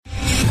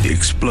The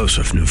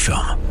explosive new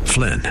film,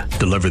 Flynn,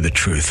 deliver the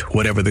truth,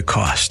 whatever the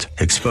cost.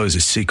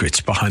 Exposes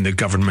secrets behind the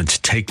government's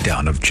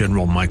takedown of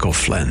General Michael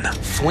Flynn.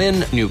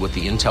 Flynn knew what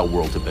the intel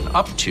world had been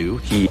up to.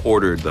 He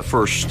ordered the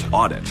first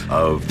audit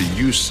of the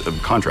use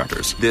of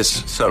contractors.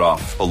 This set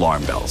off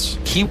alarm bells.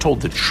 He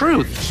told the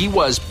truth. He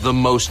was the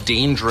most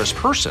dangerous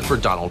person for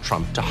Donald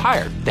Trump to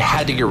hire. They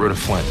had to get rid of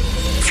Flynn.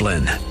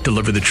 Flynn,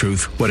 deliver the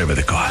truth, whatever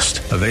the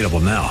cost. Available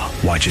now.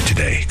 Watch it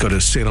today. Go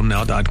to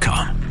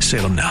salemnow.com.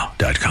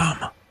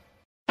 salemnow.com.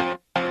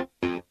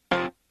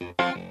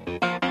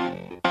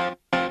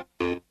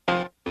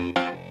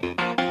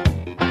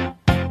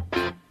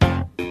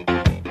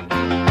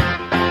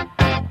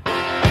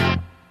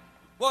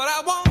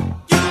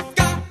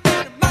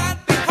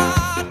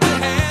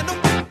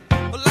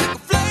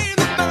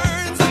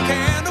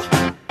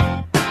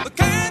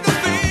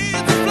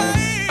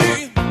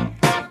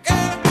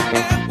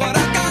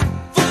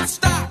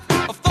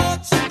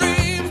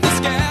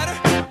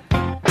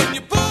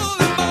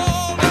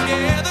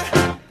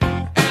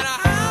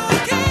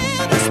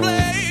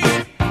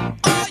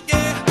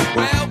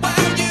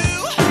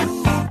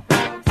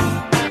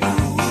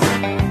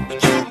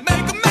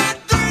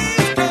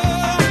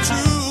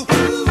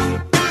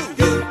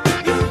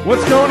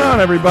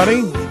 Everybody,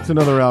 it's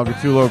another Al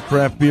Gattullo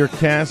Craft Beer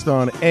Cast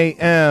on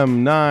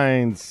AM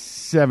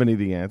 970.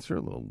 The Answer.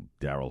 A little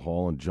Daryl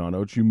Hall and John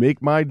Oates. You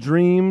make my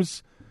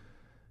dreams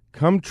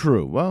come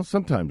true. Well,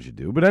 sometimes you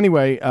do. But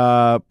anyway,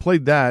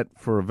 played that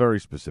for a very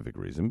specific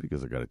reason,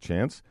 because I got a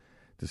chance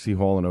to see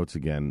Hall and Oates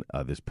again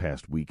this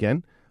past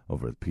weekend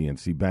over at the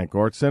PNC Bank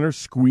Arts Center.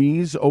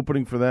 Squeeze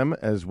opening for them,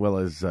 as well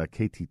as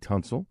KT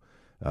Tunstall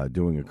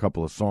doing a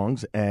couple of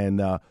songs.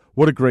 And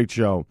what a great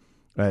show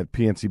at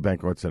PNC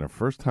Bank Arts Center.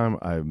 First time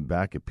I'm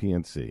back at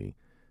PNC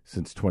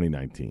since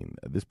 2019.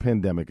 This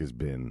pandemic has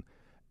been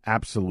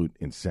absolute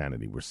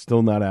insanity. We're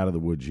still not out of the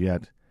woods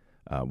yet.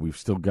 We've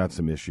still got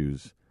some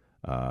issues.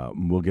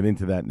 We'll get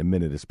into that in a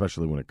minute,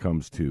 especially when it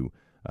comes to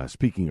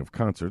speaking of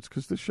concerts,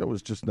 because this show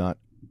is just not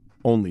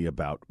only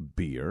about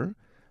beer.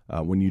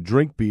 When you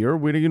drink beer,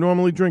 where do you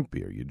normally drink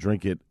beer? You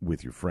drink it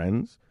with your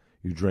friends.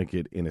 You drink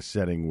it in a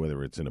setting,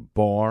 whether it's in a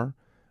bar,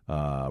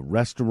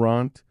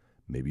 restaurant.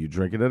 Maybe you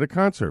drink it at a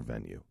concert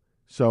venue.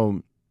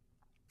 So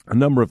a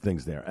number of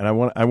things there. And I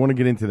want to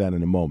get into that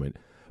in a moment.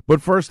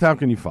 But first, how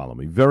can you follow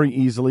me? Very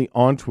easily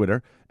on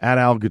Twitter, at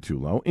Al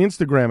Gattullo.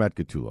 Instagram, at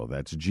Gattullo.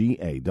 That's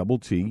GATTULLO.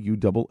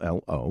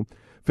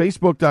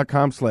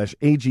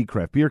 Facebook.com/AG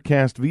Craft Beer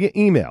Cast. Via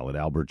email at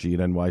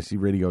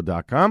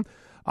albertg@nycradio.com.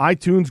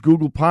 iTunes,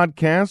 Google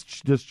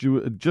Podcasts.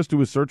 Just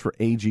do a search for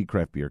AG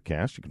Craft Beer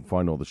Cast. You can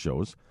find all the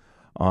shows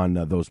on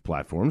those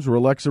platforms. We're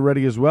Alexa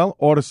ready as well.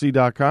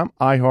 Odyssey.com,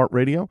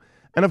 iHeartRadio.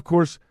 And, of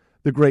course,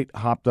 the great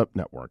Hopped Up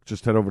Network.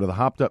 Just head over to the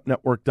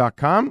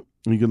hoppedupnetwork.com,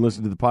 and you can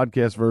listen to the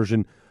podcast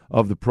version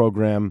of the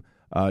program,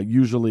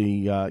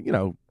 usually, a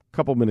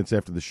couple minutes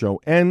after the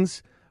show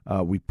ends.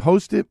 We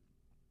post it,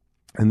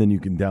 and then you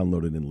can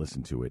download it and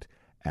listen to it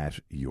at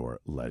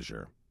your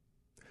leisure.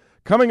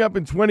 Coming up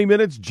in 20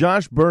 minutes,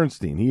 Josh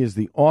Bernstein. He is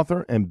the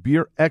author and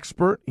beer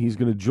expert. He's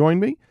going to join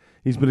me.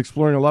 He's been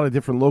exploring a lot of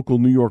different local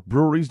New York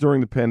breweries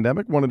during the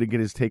pandemic. Wanted to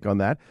get his take on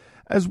that,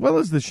 as well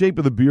as the shape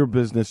of the beer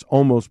business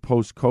almost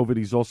post-COVID.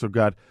 He's also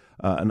got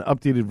an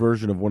updated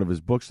version of one of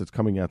his books that's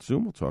coming out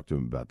soon. We'll talk to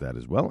him about that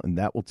as well, and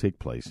that will take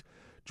place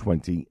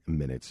 20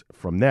 minutes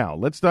from now.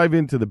 Let's dive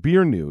into the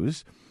beer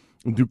news.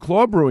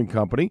 Duclaw Brewing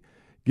Company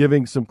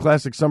giving some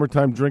classic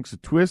summertime drinks a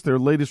twist. Their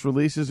latest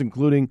releases,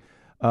 including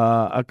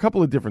a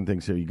couple of different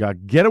things here. You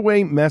got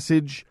Getaway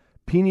Message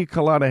Pina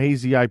Colada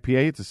Hazy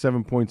IPA. It's a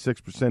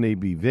 7.6%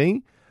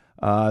 ABV.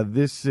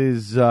 This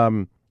is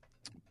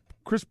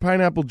crisp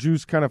pineapple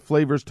juice kind of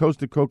flavors,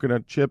 toasted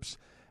coconut chips,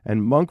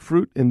 and monk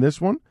fruit in this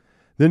one.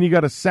 Then you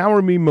got a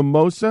Sour Me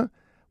Mimosa,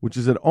 which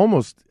is at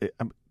almost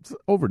it's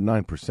over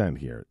 9%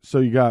 here. So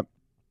you got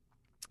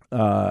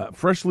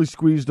freshly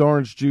squeezed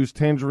orange juice,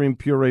 tangerine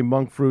puree,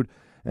 monk fruit,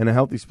 and a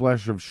healthy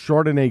splash of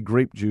Chardonnay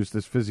grape juice.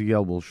 This fizzy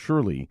ale will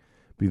surely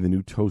be the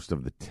new toast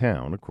of the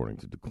town, according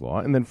to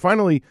Duclaw. And then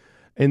finally,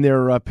 in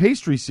their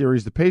pastry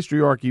series, the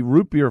Pastryarchy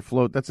Root Beer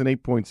Float, that's an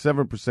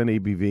 8.7%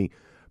 ABV.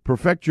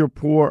 Perfect your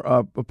pour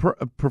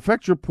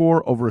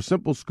over a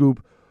simple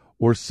scoop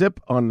or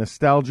sip on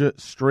nostalgia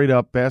straight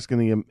up, bask in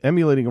the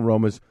emulating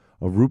aromas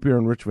of root beer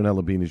and rich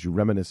vanilla bean as you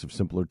reminisce of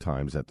simpler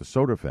times at the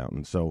soda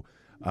fountain. So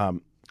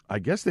I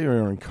guess they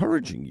are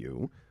encouraging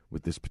you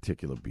with this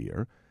particular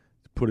beer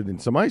to put it in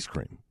some ice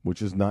cream,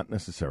 which is not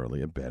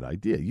necessarily a bad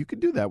idea. You could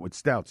do that with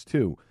stouts,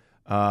 too.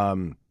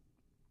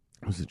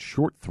 Was it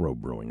Short Throw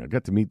Brewing? I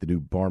got to meet the new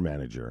bar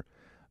manager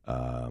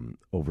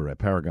over at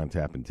Paragon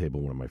Tap and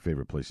Table, one of my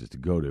favorite places to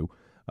go to,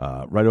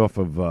 right off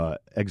of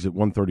exit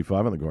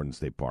 135 on the Garden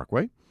State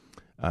Parkway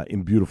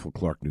in beautiful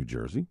Clark, New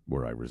Jersey,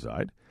 where I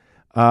reside.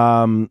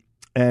 And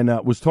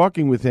was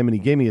talking with him, and he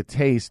gave me a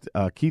taste.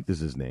 Keith is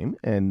his name,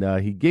 and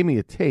he gave me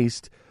a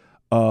taste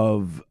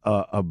of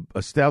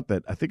a stout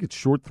that I think it's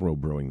Short Throw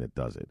Brewing that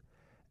does it.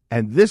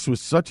 And this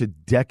was such a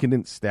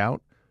decadent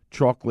stout.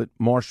 Chocolate,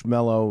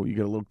 marshmallow, you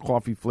get a little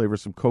coffee flavor,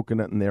 some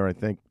coconut in there, I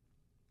think.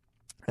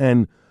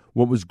 And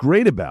What was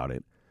great about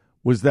it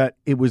was that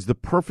it was the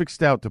perfect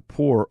stout to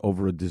pour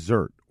over a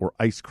dessert or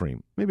ice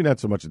cream. Maybe not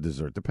so much a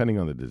dessert, depending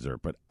on the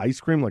dessert, but ice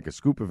cream, like a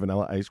scoop of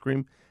vanilla ice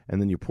cream,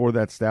 and then you pour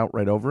that stout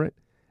right over it,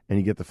 and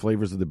you get the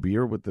flavors of the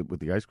beer with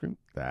the ice cream.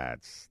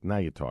 Now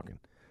you're talking.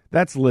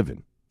 That's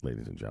living,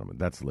 ladies and gentlemen.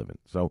 That's living.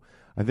 So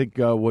I think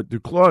what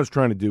Duclaw is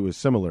trying to do is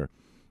similar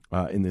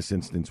in this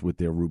instance with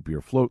their root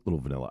beer float, little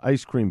vanilla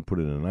ice cream, put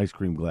it in an ice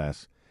cream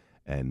glass,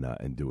 and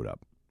do it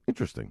up.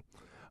 Interesting.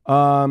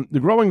 The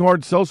growing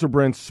hard seltzer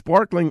brand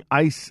Sparkling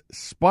Ice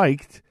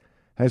Spiked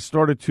has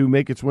started to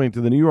make its way into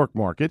the New York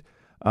market.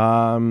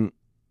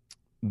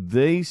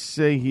 They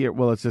say here,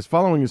 well, it says,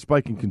 following a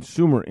spike in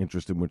consumer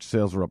interest in which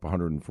sales are up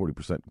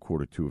 140% in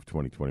quarter two of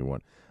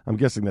 2021. I'm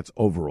guessing that's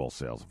overall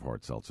sales of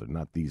hard seltzer,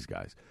 not these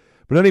guys.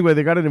 But anyway,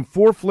 they got it in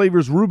 4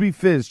 flavors: Ruby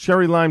Fizz,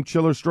 Cherry Lime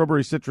Chiller,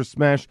 Strawberry Citrus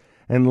Smash,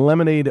 and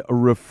Lemonade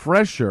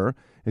Refresher.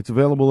 It's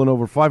available in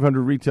over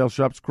 500 retail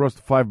shops across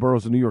the 5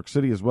 boroughs of New York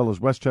City, as well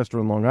as Westchester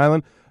and Long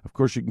Island. Of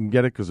course, you can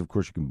get it because, of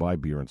course, you can buy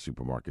beer in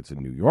supermarkets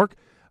in New York.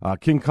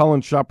 King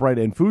Cullen,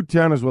 ShopRite, and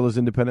Foodtown, as well as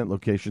independent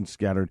locations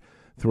scattered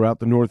throughout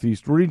the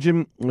Northeast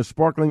region.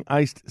 Sparkling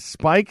Iced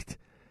Spiked,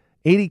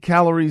 80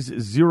 calories,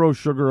 0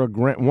 sugar,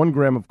 1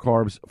 gram of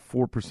carbs,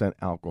 4%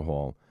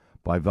 alcohol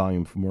by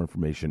volume. For more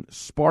information,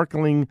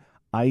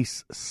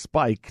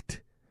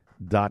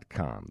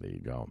 sparklingicespiked.com. There you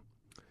go,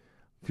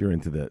 if you're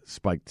into the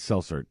spiked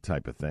seltzer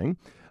type of thing.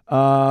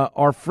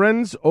 Our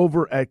friends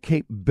over at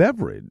Cape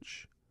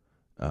Beverage,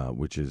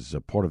 which is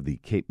a part of the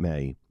Cape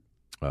May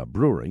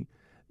Brewery,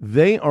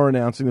 they are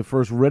announcing the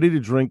first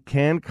ready-to-drink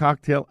canned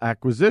cocktail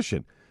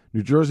acquisition.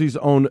 New Jersey's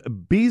own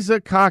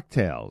Biza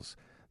Cocktails.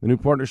 The new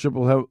partnership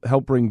will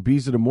help bring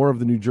Biza to more of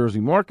the New Jersey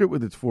market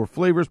with its 4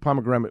 flavors: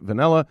 pomegranate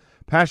vanilla,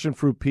 passion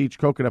fruit peach,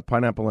 coconut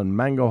pineapple, and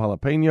mango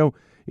jalapeno.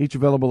 Each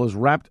available as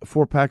wrapped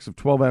 4-packs of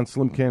 12-ounce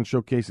slim cans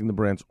showcasing the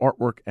brand's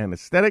artwork and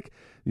aesthetic.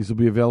 These will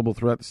be available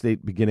throughout the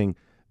state beginning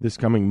this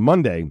coming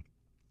Monday,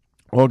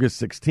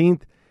 August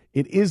 16th.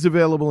 It is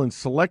available in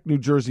select New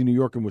Jersey, New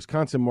York, and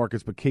Wisconsin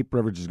markets, but Cape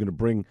Beverage is going to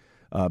bring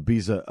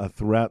Biza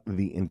throughout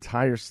the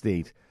entire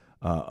state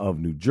of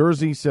New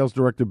Jersey. Sales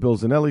Director Bill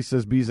Zanelli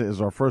says Biza is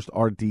our first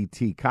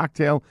RDT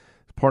cocktail.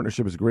 The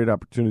partnership is a great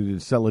opportunity to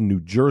sell a New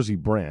Jersey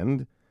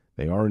brand.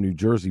 They are a New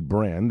Jersey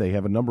brand. They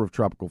have a number of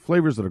tropical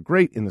flavors that are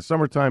great in the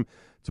summertime.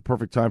 It's a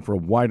perfect time for a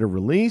wider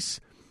release.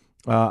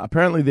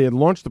 Apparently, they had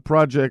launched the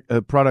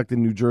product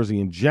in New Jersey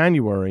in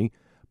January,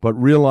 but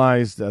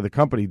realized the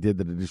company did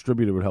that a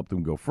distributor would help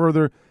them go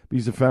further.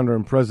 Biza founder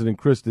and president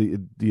Chris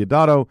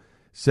Diodato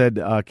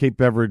said Cape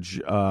Beverage,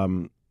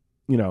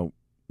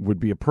 would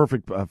be a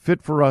perfect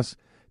fit for us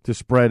to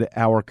spread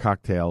our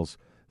cocktails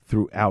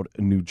throughout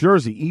New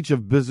Jersey. Each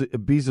of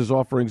Biza's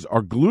offerings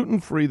are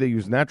gluten-free. They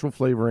use natural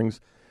flavorings,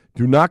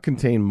 do not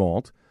contain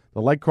malt.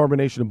 The light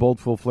carbonation and bold,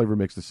 full flavor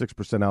makes the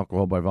 6%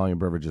 alcohol by volume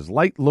beverages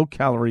light,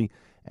 low-calorie,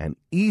 and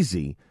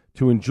easy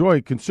to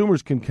enjoy.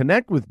 Consumers can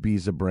connect with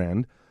Biza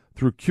brand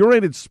through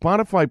curated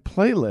Spotify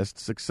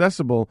playlists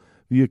accessible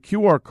via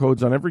QR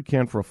codes on every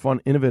can for a fun,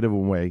 innovative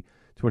way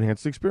to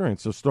enhance the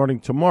experience. So starting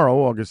tomorrow,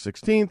 August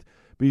 16th,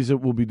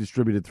 Biza will be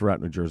distributed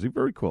throughout New Jersey.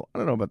 Very cool. I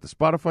don't know about the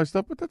Spotify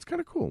stuff, but that's kind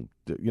of cool.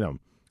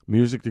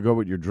 Music to go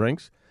with your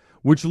drinks.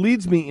 Which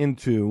leads me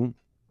into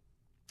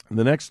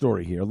the next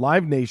story here.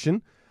 Live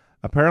Nation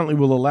apparently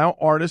will allow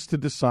artists to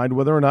decide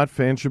whether or not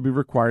fans should be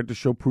required to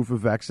show proof of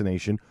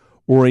vaccination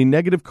or a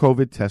negative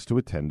COVID test to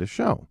attend a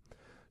show.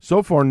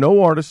 So far,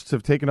 no artists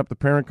have taken up the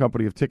parent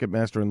company of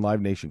Ticketmaster and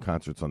Live Nation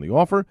concerts on the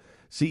offer.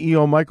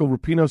 CEO Michael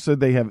Rapino said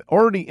they have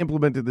already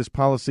implemented this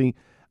policy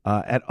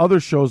at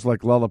other shows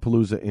like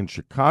Lollapalooza in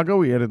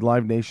Chicago. He added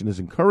Live Nation is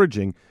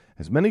encouraging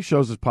as many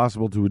shows as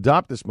possible to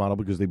adopt this model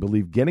because they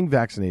believe getting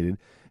vaccinated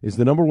is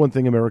the number one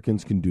thing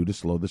Americans can do to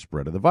slow the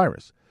spread of the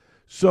virus.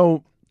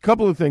 So a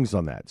couple of things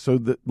on that. So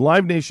the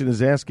Live Nation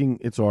is asking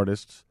its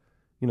artists,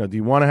 do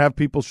you want to have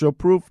people show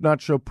proof,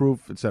 not show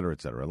proof, et cetera,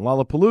 et cetera. And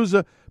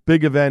Lollapalooza,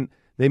 big event,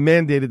 they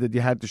mandated that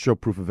you had to show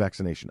proof of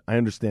vaccination. I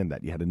understand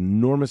that. You had an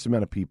enormous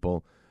amount of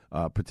people,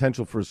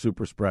 potential for a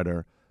super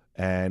spreader,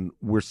 and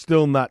we're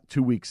still not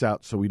 2 weeks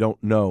out, so we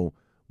don't know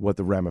what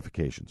the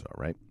ramifications are,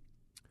 right?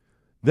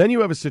 Then you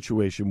have a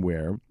situation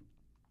where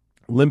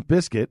Limp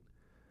Bizkit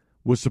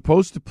was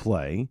supposed to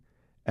play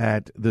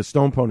at the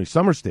Stone Pony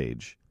Summer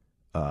Stage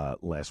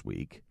last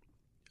week,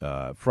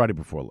 Thursday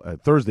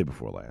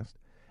before last,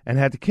 and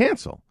had to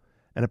cancel.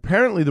 And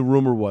apparently the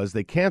rumor was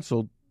they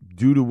canceled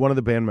due to one of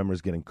the band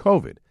members getting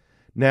COVID.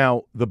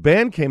 Now, the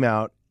band came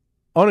out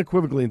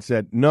unequivocally and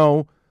said,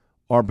 no,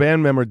 our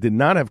band member did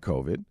not have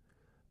COVID.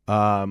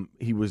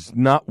 He was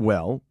not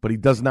well, but he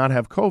does not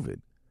have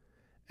COVID.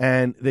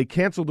 And they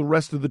canceled the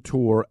rest of the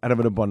tour out of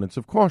an abundance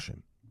of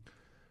caution.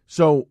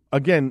 So,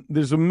 again,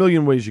 there's a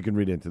million ways you can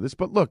read into this.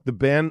 But look,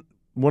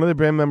 one of the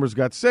band members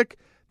got sick.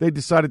 They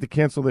decided to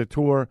cancel their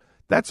tour.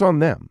 That's on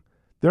them.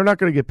 They're not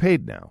going to get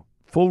paid now.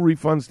 Full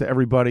refunds to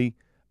everybody.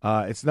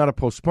 It's not a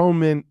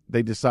postponement.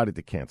 They decided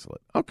to cancel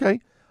it. Okay,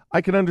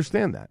 I can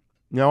understand that.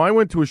 Now, I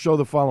went to a show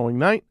the following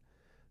night,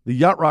 the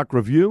Yacht Rock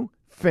Review.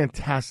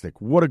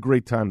 Fantastic. What a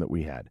great time that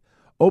we had.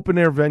 Open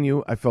air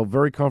venue, I felt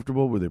very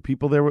comfortable. Were there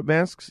people there with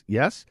masks?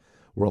 Yes.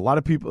 Did a lot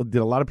of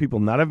people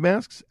not have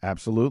masks?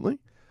 Absolutely.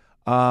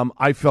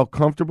 I felt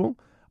comfortable.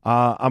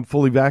 I'm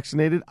fully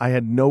vaccinated. I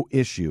had no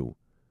issue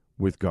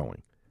with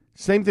going.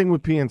 Same thing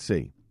with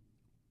PNC.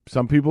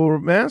 Some people were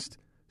masked.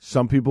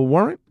 Some people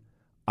weren't.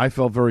 I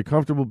felt very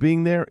comfortable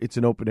being there. It's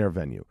an open air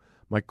venue.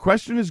 My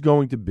question is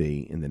going to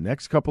be in the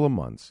next couple of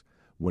months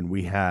when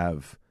we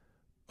have,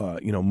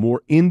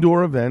 more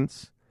indoor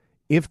events.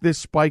 If this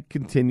spike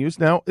continues,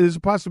 now there's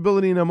a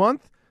possibility in a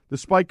month the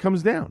spike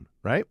comes down,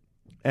 right?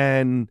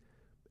 And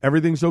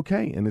everything's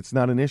okay and it's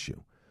not an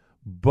issue.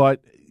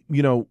 But,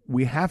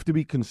 we have to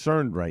be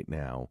concerned right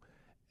now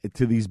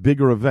to these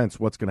bigger events,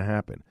 what's going to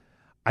happen.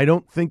 I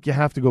don't think you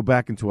have to go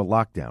back into a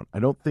lockdown. I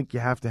don't think you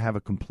have to have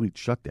a complete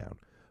shutdown.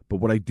 But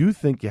what I do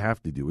think you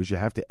have to do is you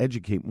have to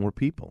educate more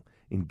people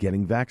in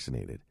getting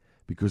vaccinated,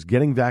 because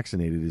getting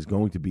vaccinated is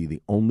going to be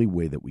the only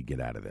way that we get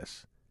out of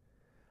this.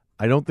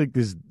 I don't think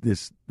this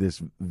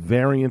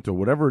variant or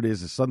whatever it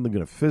is suddenly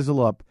going to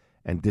fizzle up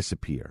and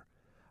disappear.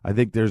 I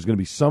think there's going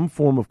to be some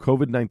form of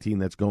COVID-19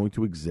 that's going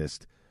to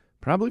exist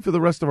probably for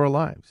the rest of our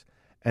lives.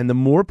 And the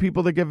more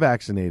people that get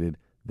vaccinated,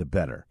 the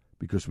better,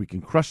 because we can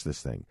crush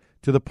this thing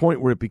to the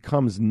point where it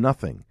becomes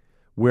nothing,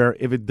 where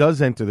if it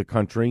does enter the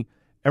country,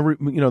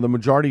 the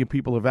majority of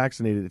people are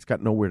vaccinated, it's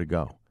got nowhere to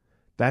go.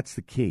 That's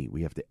the key.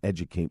 We have to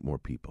educate more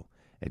people.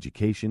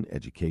 Education,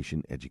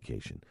 education,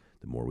 education.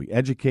 The more we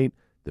educate,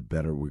 the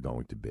better we're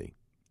going to be.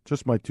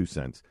 Just my 2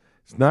 cents.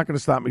 It's not going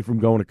to stop me from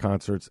going to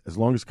concerts. As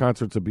long as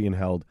concerts are being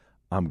held,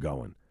 I'm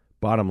going.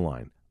 Bottom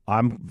line,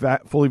 I'm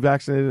fully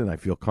vaccinated and I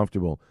feel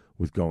comfortable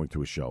with going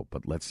to a show.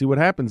 But let's see what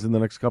happens in the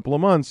next couple of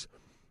months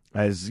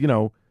as,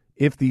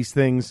 if these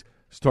things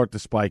start to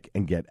spike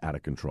and get out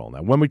of control.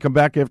 Now, when we come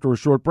back after a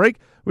short break,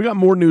 we got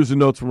more news and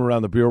notes from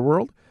around the beer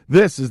world.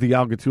 This is the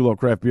Al Gattullo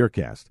Craft Beer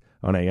Cast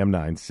on AM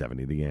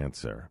 970 The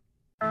Answer.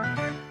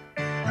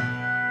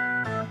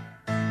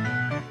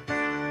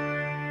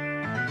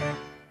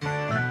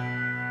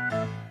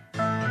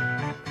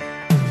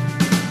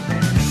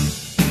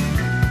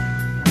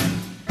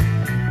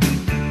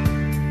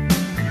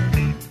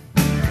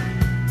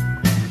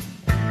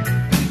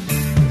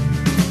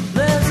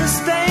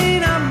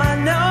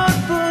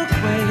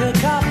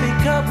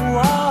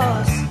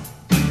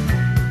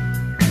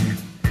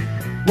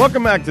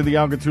 Welcome back to the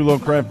Al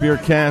Gattullo Craft Beer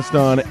Cast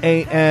on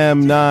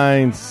AM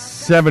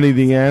 970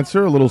 The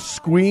Answer. A little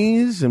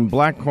Squeeze and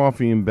Black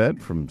Coffee in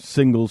Bed from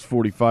Singles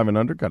 45 and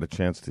Under. Got a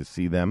chance to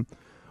see them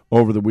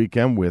over the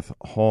weekend with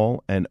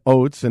Hall and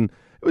Oates. And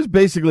it was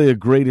basically a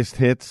greatest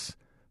hits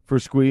for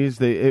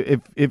Squeeze.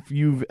 If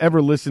you've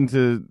ever listened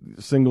to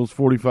Singles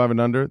 45 and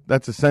Under,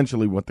 that's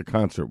essentially what the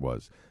concert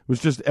was. It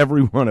was just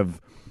every one of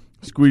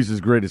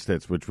Squeeze's greatest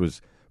hits, which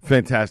was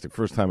fantastic.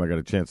 First time I got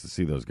a chance to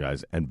see those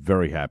guys, and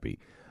very happy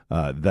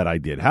that I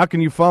did. How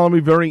can you follow me?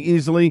 Very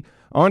easily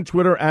on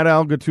Twitter at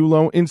Al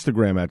Gattullo,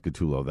 Instagram at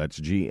Gattullo. That's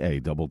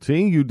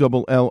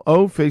GATTULLO,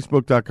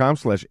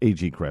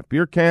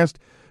 Facebook.com/AGCraftBeerCast,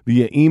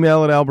 via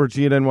email at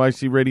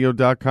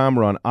albertg@nycradio.com,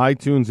 or on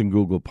iTunes and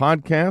Google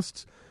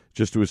Podcasts.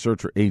 Just do a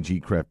search for AG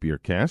Craft Beer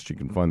Cast. You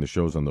can find the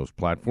shows on those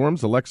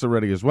platforms. Alexa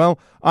ready as well.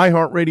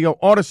 iHeartRadio,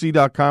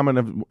 Odyssey.com,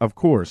 and of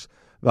course,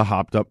 the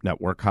Hopped Up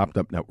Network,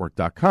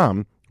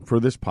 hoppedupnetwork.com for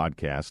this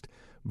podcast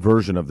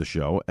version of the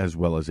show, as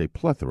well as a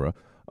plethora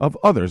of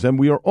others. And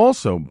we are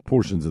also,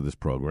 portions of this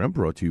program,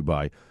 brought to you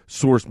by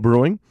Source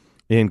Brewing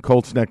in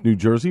Colts Neck, New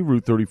Jersey,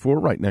 Route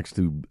 34, right next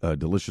to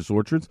Delicious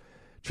Orchards.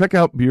 Check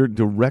out beer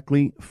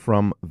directly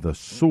from the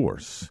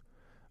source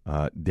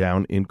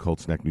down in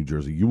Colts Neck, New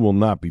Jersey. You will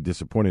not be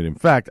disappointed. In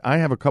fact, I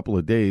have a couple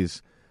of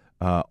days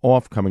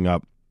off coming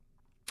up,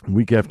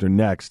 week after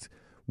next,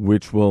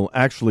 which will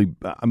actually,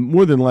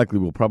 more than likely,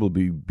 will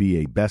probably be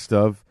a best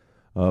of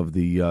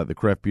the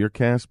Craft Beer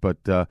Cast. But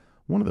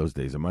one of those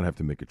days, I might have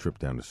to make a trip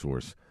down to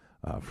Source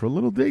for a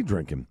little day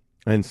drinking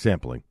and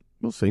sampling.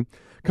 We'll see.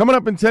 Coming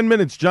up in 10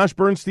 minutes, Josh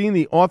Bernstein,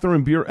 the author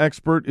and beer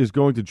expert, is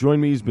going to join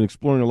me. He's been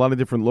exploring a lot of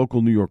different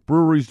local New York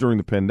breweries during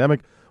the pandemic.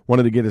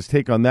 Wanted to get his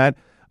take on that,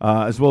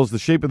 as well as the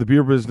shape of the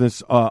beer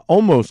business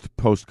almost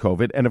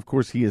post-COVID. And, of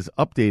course, he is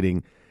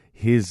updating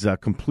his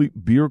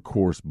complete beer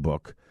course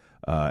book,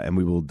 and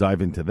we will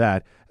dive into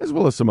that, as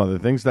well as some other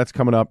things. That's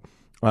coming up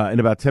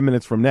in about 10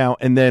 minutes from now.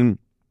 And then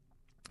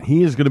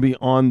he is going to be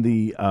on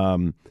he's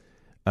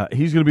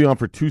going to be on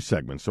for 2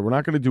 segments. So we're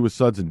not going to do a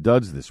Suds and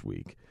Duds this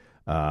week.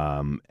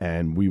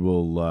 And we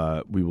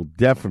will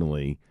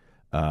definitely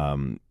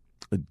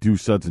do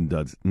Suds and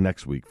Duds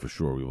next week for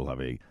sure. We will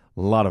have a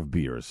lot of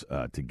beers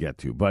to get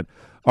to. But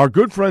our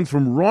good friends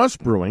from Ross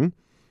Brewing,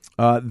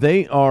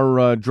 they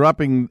are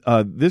dropping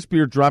this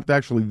beer dropped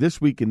actually this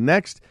week and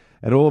next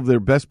at all of their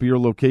best beer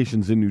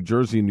locations in New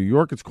Jersey and New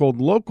York. It's called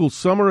Local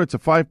Summer. It's a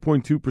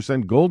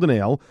 5.2% golden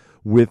ale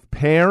with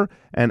pear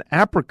and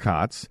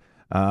apricots,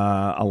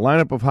 a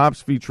lineup of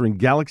hops featuring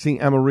Galaxy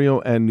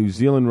Amarillo and New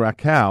Zealand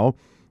Rakow.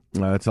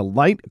 It's a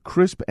light,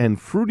 crisp, and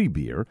fruity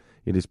beer.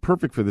 It is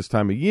perfect for this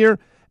time of year.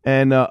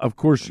 And, of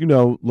course,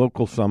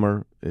 Local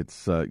Summer.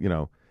 It's,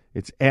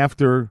 it's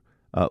after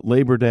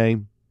Labor Day.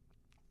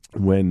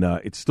 when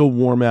it's still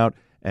warm out,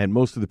 and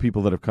most of the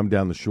people that have come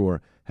down the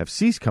shore have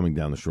ceased coming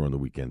down the shore on the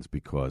weekends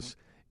because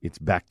it's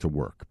back to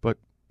work. But,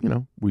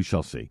 we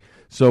shall see.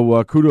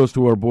 So kudos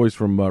to our boys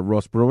from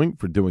Ross Brewing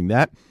for doing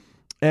that.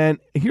 And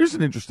here's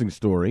an interesting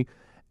story,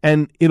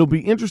 and it'll be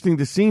interesting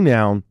to see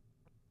now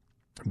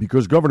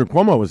because Governor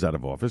Cuomo was out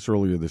of office.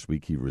 Earlier this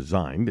week he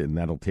resigned, and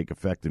that'll take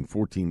effect in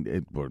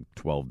 14 or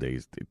 12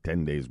 days,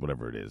 10 days,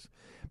 whatever it is.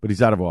 But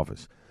he's out of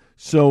office.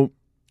 So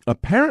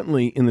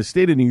apparently in the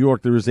state of New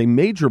York, there is a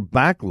major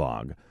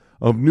backlog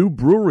of new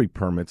brewery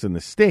permits in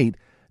the state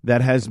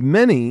that has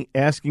many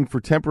asking for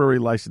temporary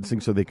licensing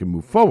so they can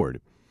move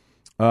forward.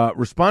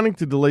 Responding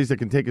to delays that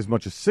can take as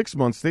much as 6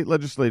 months, state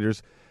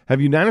legislators have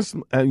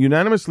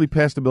unanimously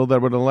passed a bill that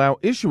would allow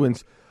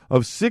issuance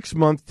of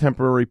 6-month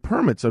temporary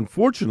permits.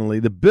 Unfortunately,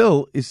 the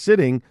bill is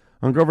sitting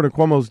on Governor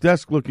Cuomo's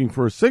desk looking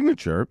for a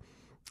signature,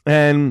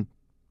 and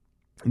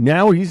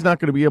now he's not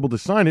going to be able to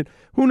sign it.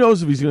 Who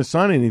knows if he's going to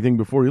sign anything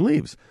before he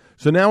leaves?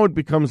 So now it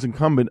becomes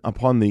incumbent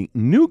upon the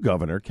new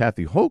governor,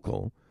 Kathy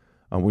Hochul,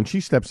 when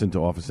she steps into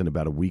office in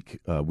about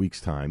a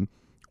week's time,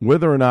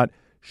 whether or not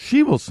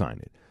she will sign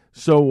it.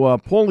 So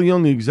Paul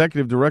Leone, the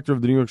executive director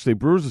of the New York State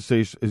Brewers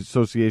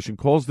Association,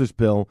 calls this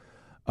bill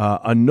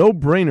a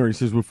no-brainer. He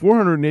says, with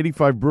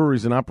 485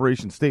 breweries in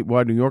operation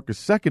statewide, New York is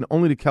second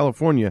only to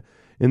California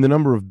in the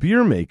number of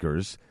beer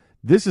makers.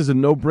 This is a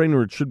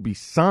no-brainer. It should be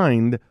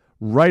signed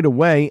right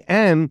away.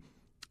 And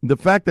the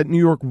fact that New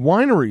York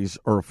wineries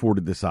are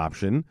afforded this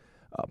option,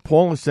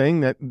 Paul is saying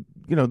that,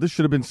 this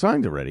should have been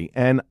signed already.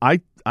 And I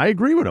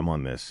agree with him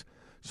on this.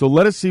 So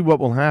let us see what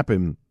will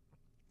happen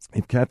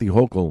if Kathy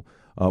Hochul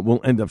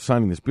will end up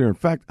signing this beer. In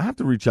fact, I have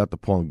to reach out to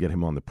Paul and get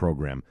him on the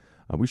program.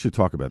 We should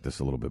talk about this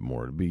a little bit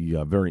more. It'd be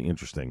very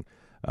interesting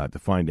to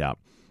find out.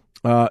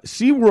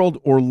 SeaWorld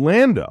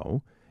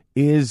Orlando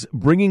is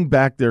bringing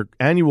back their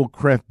annual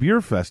craft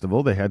beer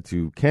festival. They had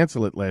to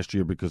cancel it last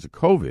year because of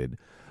COVID.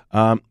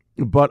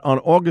 But on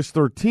August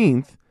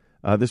 13th,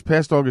 this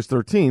past August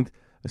 13th,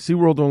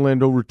 SeaWorld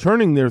Orlando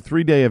returning their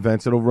 3-day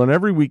events that will run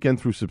every weekend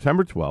through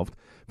September 12th.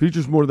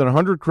 Features more than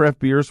 100 craft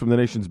beers from the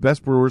nation's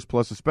best brewers,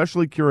 plus a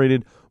specially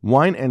curated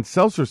wine and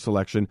seltzer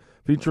selection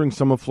featuring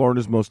some of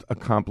Florida's most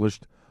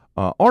accomplished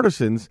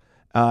artisans.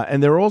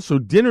 And there are also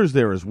dinners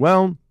there as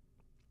well.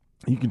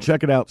 You can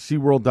check it out,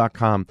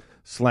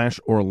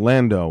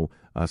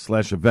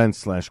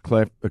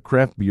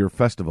 SeaWorld.com/Orlando/events/craft beer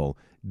festival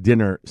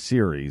dinner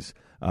series.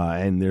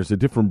 And there's a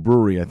different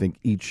brewery, I think,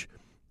 each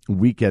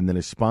weekend that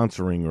is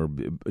sponsoring or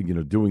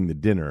doing the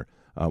dinner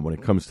when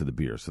it comes to the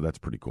beer. So that's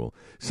pretty cool.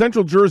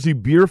 Central Jersey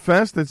Beer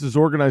Fest. This is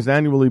organized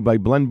annually by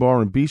Blend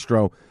Bar and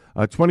Bistro.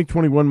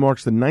 2021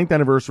 marks the 9th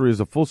anniversary as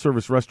a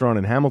full-service restaurant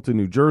in Hamilton,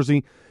 New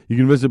Jersey. You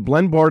can visit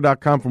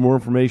blendbar.com for more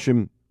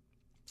information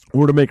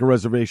or to make a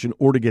reservation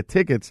or to get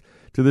tickets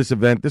to this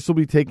event. This will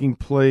be taking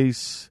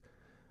place,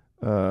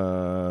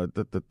 when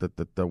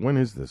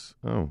is this?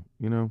 Oh,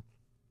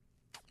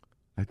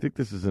 I think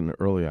this is in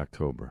early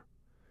October.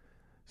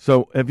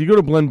 So if you go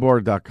to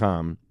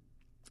blendbar.com,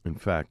 in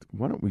fact,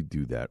 why don't we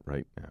do that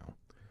right now?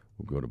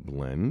 We'll go to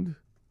blendbar.com.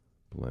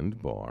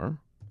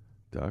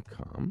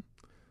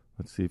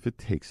 Let's see if it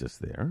takes us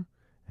there,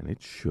 and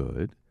it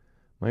should.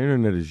 My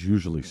internet is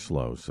usually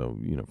slow, so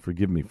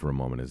forgive me for a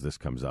moment as this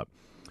comes up.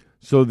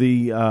 So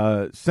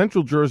the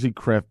Central Jersey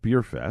Craft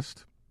Beer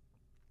Fest,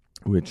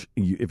 which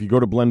if you go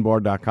to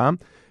blendbar.com,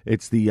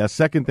 it's the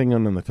second thing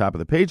on the top of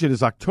the page. It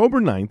is October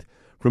 9th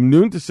from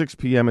noon to 6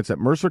 p.m. It's at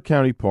Mercer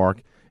County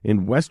Park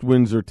in West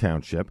Windsor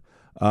Township.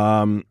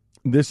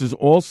 This is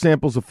all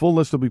samples. A full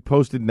list will be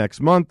posted next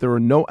month. There are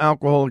no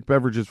alcoholic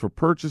beverages for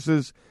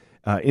purchases.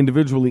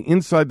 Individually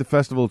inside the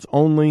festival, it's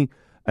only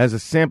as a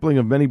sampling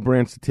of many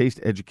brands to taste,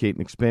 educate,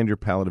 and expand your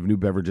palate of new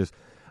beverages.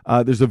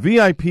 There's a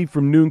VIP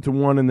from noon to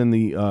 1, and then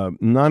the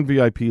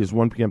non-VIP is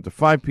 1 p.m. to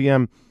 5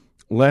 p.m.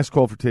 Last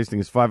call for tasting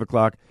is 5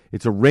 o'clock.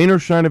 It's a rain or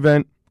shine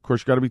event. Of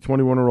course, you got to be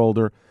 21 or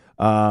older.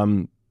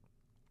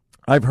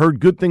 I've heard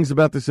good things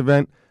about this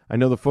event. I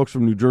know the folks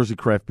from New Jersey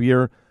Craft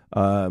Beer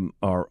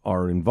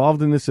are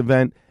involved in this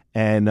event,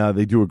 and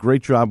they do a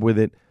great job with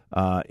it.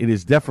 It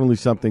is definitely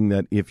something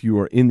that if you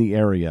are in the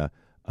area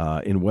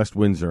in West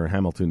Windsor,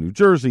 Hamilton, New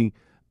Jersey,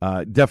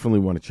 definitely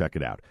want to check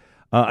it out.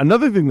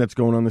 Another thing that's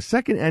going on, the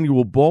second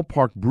annual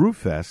Ballpark Brew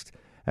Fest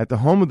at the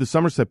home of the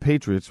Somerset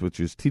Patriots, which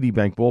is TD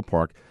Bank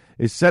Ballpark,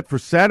 is set for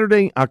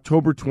Saturday,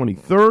 October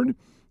 23rd.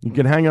 You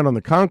can hang out on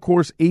the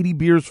concourse, 80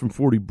 beers from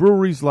 40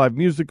 breweries, live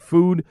music,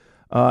 food,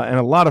 and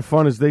a lot of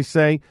fun, as they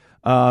say.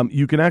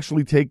 You can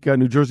actually take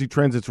New Jersey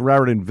Transit's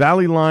Raritan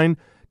Valley line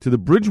to the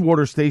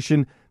Bridgewater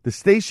station. The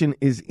station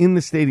is in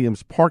the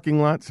stadium's parking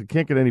lot, so it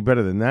can't get any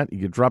better than that. You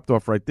get dropped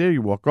off right there.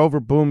 You walk over,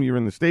 boom, you're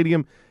in the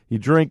stadium. You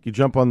drink, you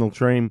jump on the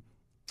train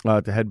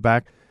to head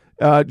back.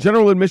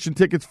 General admission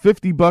tickets,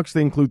 $50.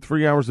 They include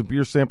 3 hours of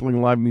beer sampling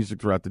and live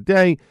music throughout the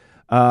day.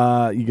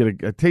 You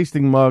get a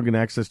tasting mug and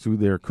access to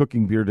their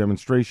cooking beer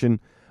demonstration.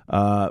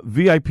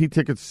 VIP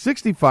tickets,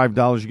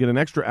 $65. You get an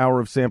extra hour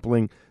of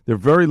sampling. They're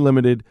very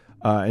limited,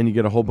 and you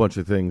get a whole bunch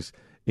of things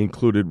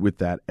included with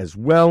that as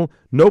well.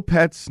 No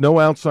pets, no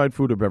outside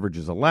food or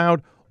beverages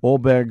allowed. All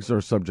bags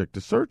are subject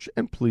to search,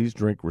 and please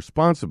drink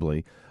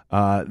responsibly.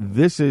 You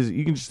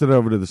can just head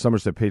over to the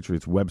Somerset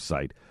Patriots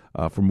website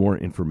for more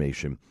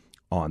information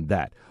on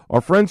that.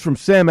 Our friends from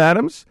Sam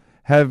Adams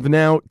have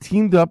now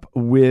teamed up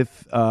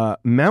with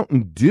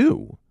Mountain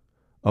Dew,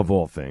 of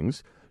all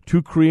things,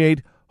 to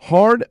create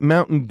Hard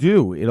Mountain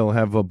Dew. It'll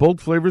have bold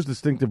flavors,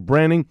 distinctive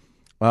branding,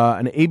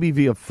 an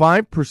ABV of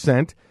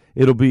 5%.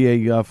 It'll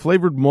be a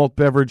flavored malt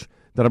beverage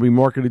that'll be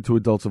marketed to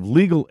adults of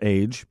legal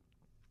age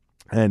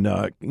and,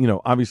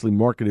 obviously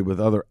marketed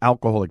with other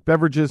alcoholic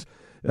beverages.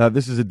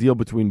 This is a deal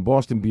between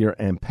Boston Beer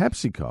and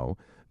PepsiCo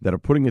that are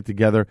putting it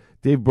together.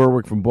 Dave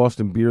Berwick from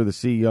Boston Beer, the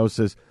CEO,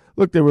 says,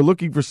 look, they were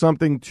looking for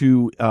something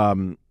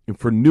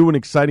for new and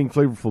exciting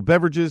flavorful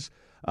beverages.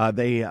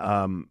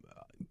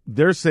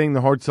 They're saying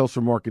the hard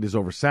seltzer market is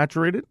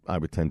oversaturated. I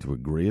would tend to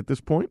agree at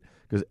this point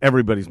because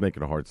everybody's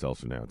making a hard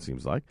seltzer now, it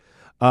seems like.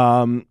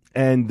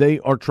 And they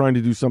are trying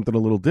to do something a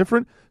little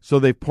different. So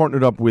they've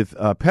partnered up with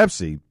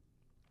Pepsi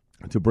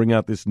to bring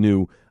out this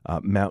new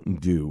Mountain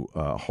Dew,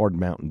 Hard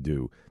Mountain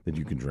Dew that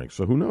you can drink.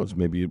 So who knows?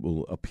 Maybe it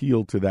will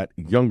appeal to that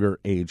younger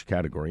age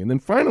category. And then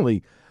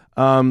finally,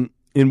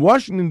 in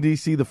Washington,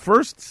 D.C., the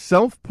first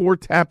self-pour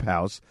tap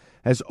house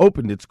has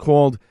opened. It's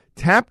called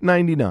Tap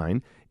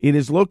 99. It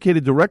is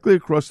located directly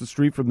across the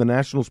street from the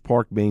Nationals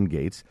Park main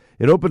gates.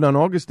 It opened on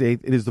August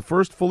 8th. It is the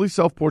first fully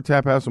self-pour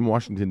tap house in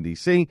Washington,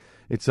 D.C.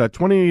 It's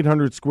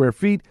 2,800 square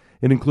feet.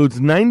 It includes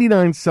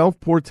 99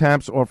 self-pour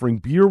taps offering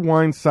beer,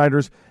 wine,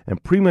 ciders,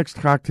 and pre-mixed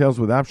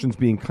cocktails with options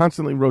being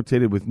constantly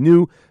rotated with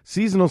new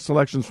seasonal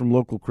selections from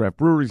local craft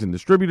breweries and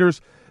distributors.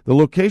 The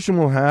location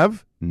will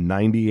have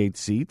 98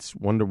 seats.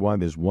 Wonder why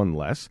there's one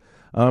less.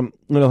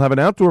 It'll have an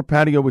outdoor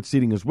patio with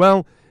seating as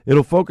well.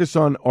 It'll focus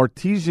on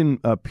artisan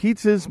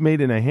pizzas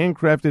made in a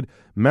handcrafted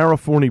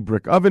Mariforni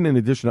brick oven, in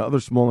addition to other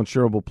small and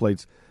shareable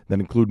plates that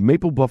include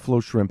maple buffalo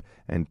shrimp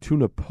and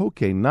tuna poke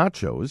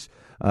nachos.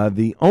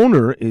 The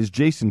owner is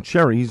Jason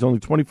Cherry. He's only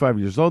 25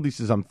 years old. He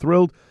says, I'm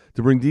thrilled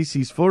to bring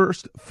DC's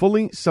first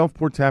fully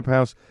self-pour tap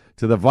house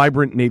to the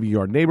vibrant Navy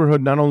Yard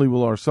neighborhood. Not only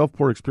will our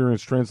self-pour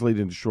experience translate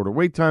into shorter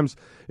wait times,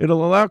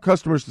 it'll allow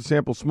customers to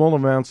sample small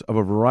amounts of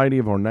a variety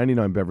of our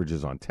 99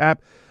 beverages on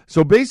tap.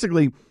 So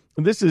basically,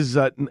 this is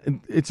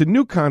it's a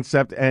new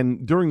concept,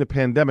 and during the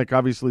pandemic,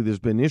 obviously, there's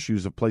been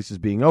issues of places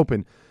being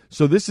open.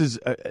 So this is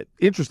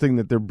interesting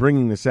that they're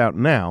bringing this out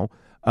now.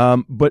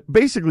 But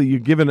basically, you're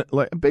given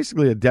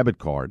basically a debit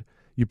card.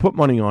 You put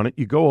money on it.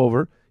 You go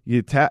over.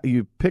 You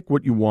pick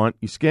what you want.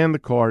 You scan the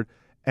card,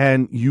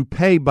 and you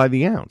pay by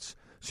the ounce.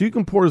 So you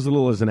can pour as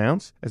little as an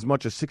ounce, as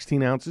much as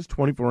 16 ounces,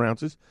 24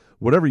 ounces,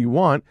 whatever you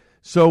want.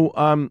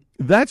 So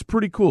that's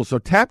pretty cool. So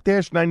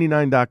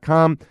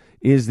tap-99.com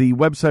is the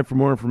website for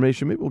more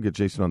information. Maybe we'll get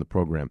Jason on the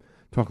program,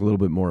 talk a little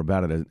bit more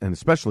about it, and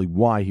especially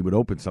why he would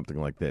open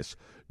something like this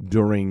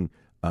during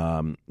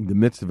the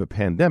midst of a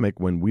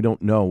pandemic when we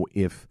don't know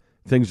if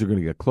things are going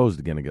to get closed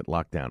again and get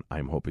locked down.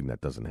 I'm hoping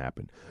that doesn't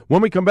happen.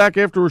 When we come back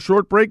after a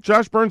short break,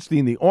 Josh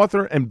Bernstein, the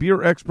author and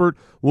beer expert,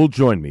 will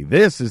join me.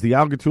 This is the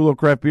Al Gattullo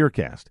Craft Beer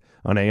Cast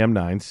on AM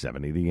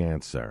 970, The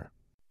Answer.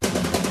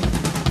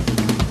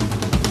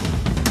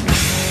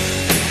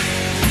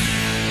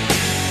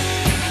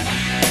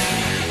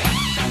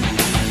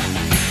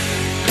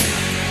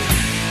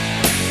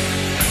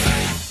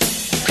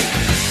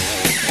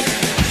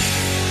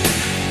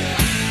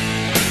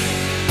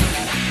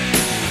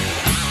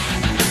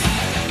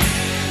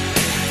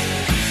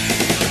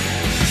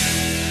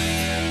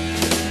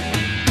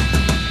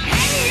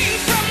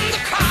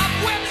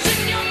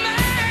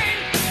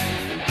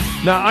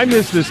 Now, I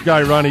miss this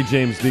guy, Ronnie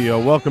James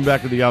Dio. Welcome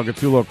back to the Al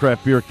Gattullo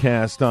Craft Beer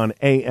Cast on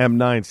AM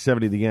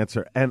 970, The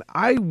Answer. And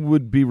I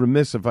would be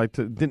remiss if I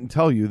didn't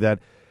tell you that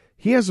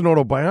he has an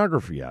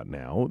autobiography out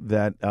now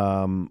that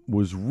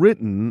was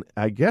written,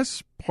 I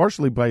guess,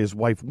 partially by his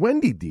wife,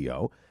 Wendy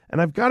Dio.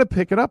 And I've got to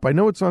pick it up. I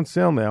know it's on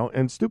sale now,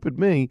 and stupid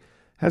me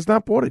has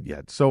not bought it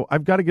yet. So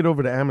I've got to get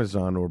over to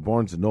Amazon or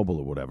Barnes & Noble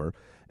or whatever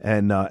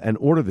and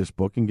order this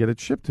book and get it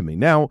shipped to me.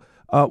 Now,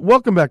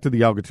 welcome back to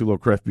the Al Gattullo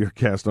Craft Beer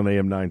Cast on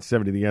AM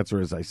 970. The Answer,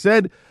 as I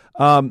said.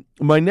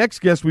 My next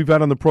guest we've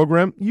had on the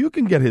program, you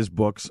can get his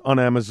books on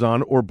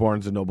Amazon or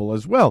Barnes & Noble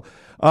as well.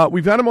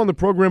 We've had him on the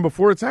program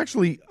before. It's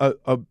actually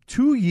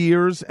 2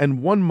 years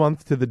and 1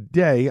 month to the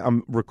day,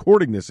 I'm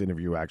recording this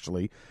interview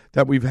actually,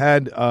 that we've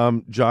had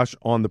Josh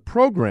on the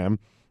program.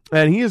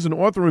 And he is an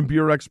author and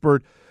beer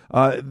expert,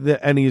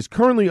 and he is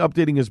currently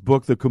updating his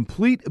book, The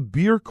Complete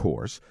Beer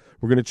Course.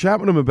 We're going to chat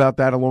with him about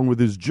that along with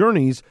his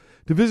journeys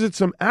to visit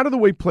some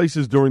out-of-the-way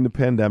places during the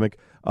pandemic,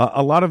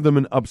 a lot of them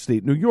in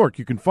upstate New York.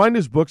 You can find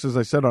his books, as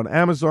I said, on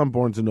Amazon,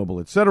 Barnes & Noble,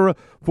 etc.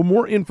 For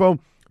more info,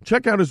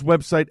 check out his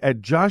website at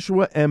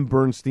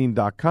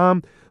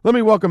joshuambernstein.com. Let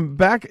me welcome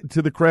back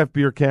to the Craft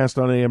Beer Cast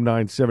on AM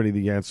 970,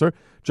 The Answer,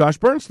 Josh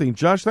Bernstein.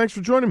 Josh, thanks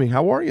for joining me.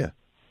 How are you?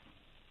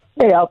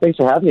 Hey, Al, thanks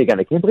for having me again.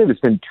 I can't believe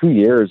it's been 2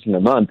 years in a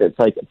month. It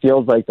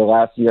feels like the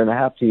last year and a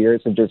half, 2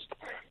 years have just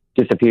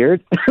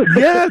disappeared.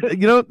 Yeah,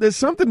 there's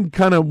something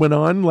kind of went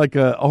on, like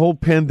a whole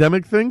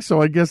pandemic thing,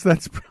 so I guess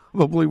that's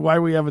probably why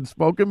we haven't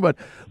spoken. But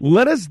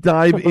let us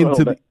dive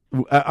into the...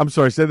 I'm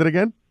sorry, say that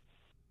again?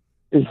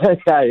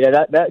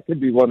 Yeah, that could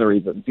be one of the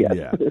reasons, yes.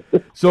 Yeah.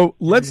 So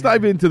let's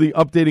dive into the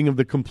updating of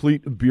the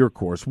complete beer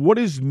course. What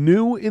is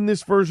new in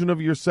this version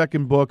of your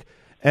second book,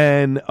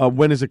 and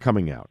when is it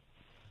coming out?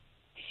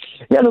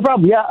 Yeah, no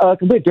problem. Yeah,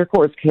 Complete Beer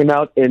Course came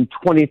out in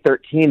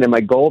 2013, and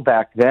my goal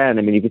back then,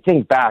 I mean, if you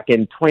think back,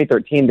 in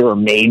 2013, there were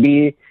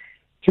maybe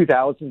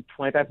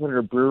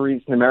 2,500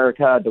 breweries in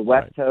America. The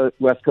West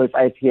Coast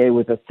IPA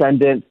was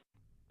ascendant.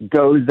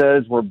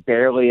 Gozas were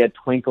barely a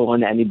twinkle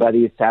in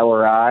anybody's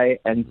sour eye.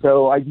 And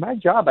so my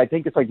job, I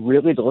think, is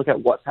really to look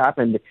at what's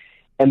happened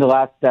in the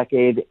last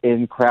decade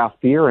in craft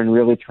beer and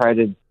really try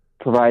to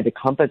provide a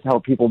compass to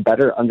help people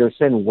better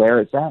understand where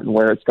it's at and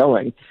where it's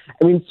going.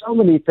 I mean, so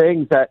many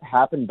things that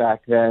happened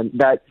back then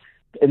that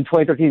in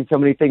 2013, so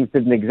many things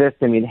didn't exist.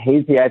 I mean,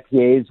 hazy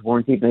IPAs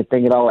weren't even a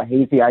thing at all. A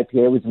hazy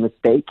IPA was a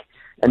mistake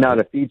and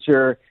not a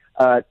feature.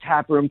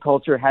 Taproom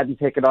culture hadn't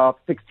taken off.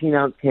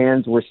 16-ounce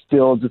cans were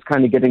still just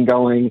kind of getting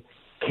going.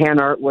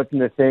 Can art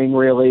wasn't a thing,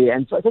 really.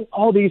 And so I think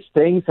all these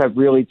things have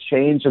really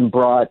changed and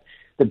brought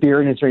the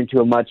beer industry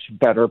into a much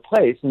better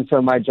place. And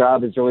so my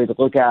job is really to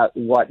look at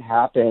what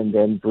happened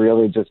and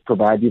really just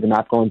provide you the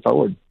map going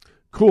forward.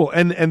 Cool.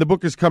 And the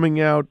book is coming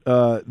out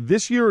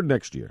this year or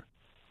next year?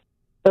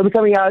 It'll be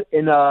coming out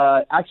in,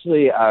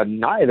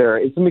 neither.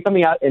 It's going to be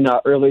coming out in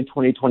early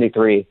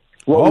 2023.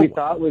 What we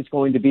thought was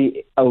going to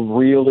be a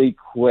really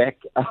quick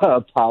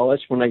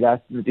polish when I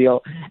got to the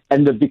deal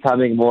ended up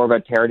becoming more of a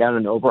teardown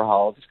and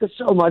overhaul. Just because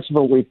so much of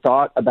what we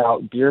thought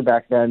about beer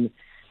back then,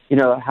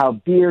 how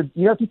beer,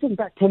 if you think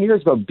back 10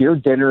 years ago, beer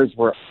dinners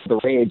were the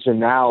rage, and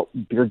now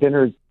beer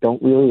dinners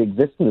don't really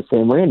exist in the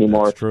same way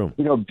anymore. That's true.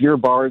 Beer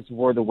bars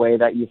were the way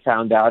that you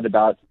found out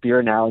about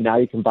beer now. Now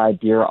you can buy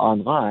beer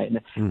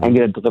online and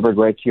get it delivered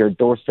right to your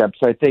doorstep.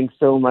 So I think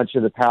so much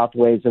of the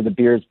pathways of the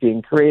beers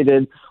being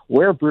created,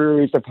 where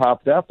breweries have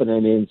popped up,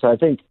 and so I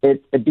think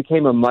it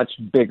became a much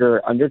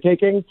bigger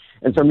undertaking,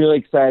 and so I'm really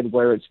excited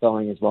where it's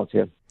going as well,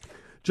 too.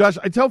 Josh,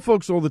 I tell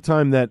folks all the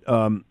time that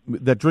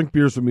that drink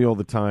beers with me all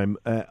the time,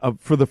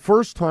 for the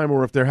first time,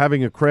 or if they're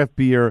having a craft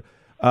beer,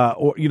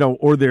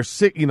 or they're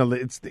sick,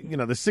 it's the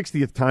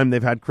 60th time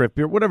they've had craft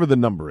beer, whatever the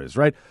number is,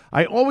 right?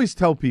 I always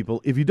tell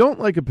people, if you don't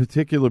like a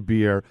particular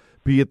beer,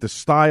 be it the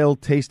style,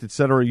 taste,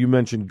 etc., you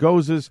mentioned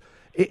Gozas,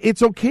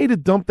 it's okay to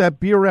dump that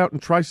beer out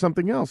and try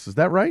something else. Is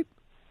that right?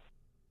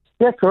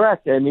 Yeah,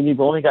 correct. I mean, you've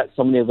only got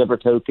so many liver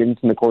tokens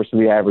in the course of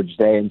the average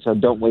day, and so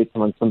don't waste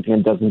them on something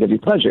that doesn't give you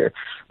pleasure.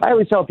 I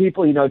always tell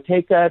people,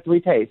 take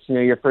 3 tastes.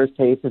 Your first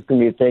taste is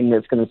going to be a thing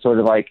that's going to sort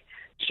of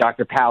shock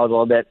your palate a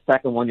little bit.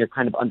 Second one, you're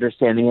kind of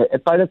understanding it.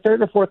 If by the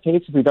third or fourth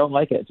taste, if you don't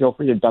like it, feel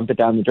free to dump it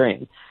down the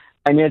drain.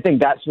 I mean, I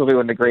think that's really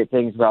one of the great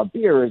things about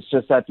beer is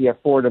just that the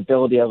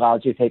affordability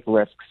allows you to take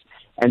risks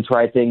and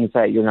try things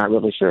that you're not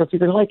really sure if you're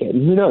going to like it.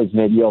 And who knows,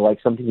 maybe you'll like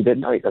something you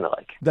didn't know you're going to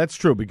like. That's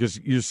true, because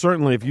you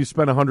certainly, if you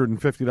spend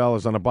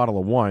 $150 on a bottle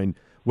of wine,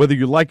 whether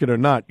you like it or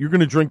not, you're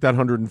going to drink that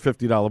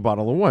 $150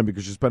 bottle of wine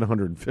because you spent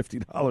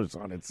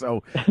 $150 on it.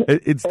 So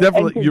it's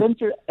definitely...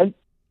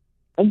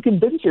 And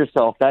convince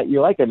yourself that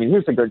you like it. I mean,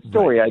 here's a good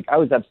story. Right. I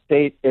was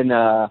upstate in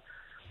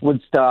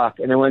Woodstock,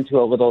 and I went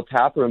to a little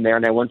tap room there,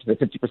 and I went to the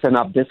 50%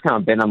 off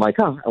discount bin. I'm like,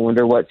 I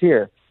wonder what's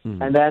here.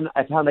 And then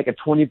I found a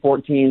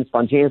 2014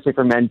 spontaneously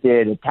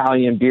fermented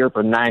Italian beer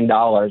for $9. And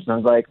I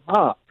was like,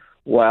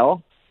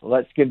 well,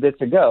 let's give this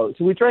a go.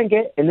 So we drank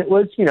it, and it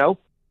was,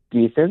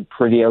 decent,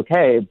 pretty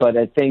okay. But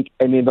I think,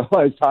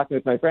 before I was talking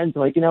with my friends,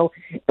 I'm like,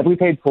 if we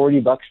paid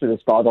 $40 for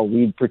this bottle,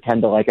 we'd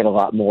pretend to like it a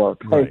lot more.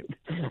 Right.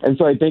 And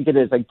so I think it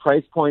is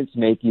price points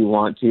make you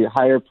want to,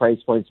 higher price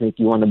points make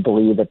you want to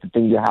believe that the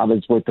thing you have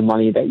is worth the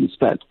money that you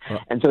spent.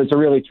 And so it's a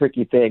really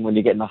tricky thing when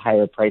you get in the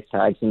higher price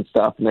tags and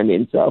stuff.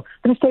 And so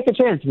just take a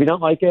chance. If you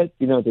don't like it,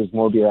 there's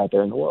more beer out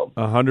there in the world.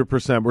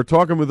 100%. We're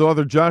talking with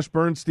author Josh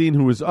Bernstein,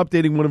 who is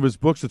updating one of his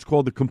books. It's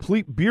called The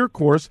Complete Beer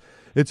Course.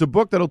 It's a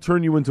book that'll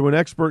turn you into an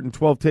expert in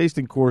 12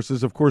 tasting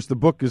courses. Of course, the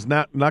book is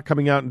not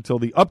coming out until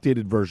the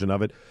updated version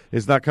of it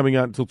is not coming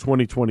out until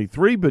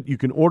 2023, but you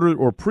can order it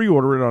or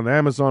pre-order it on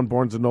Amazon,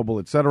 Barnes & Noble,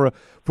 etc.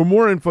 For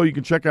more info, you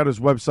can check out his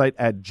website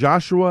at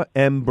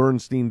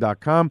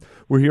joshuambernstein.com.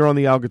 We're here on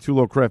the Al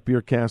Gattullo Craft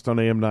Beer Cast on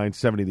AM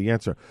 970, The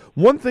Answer.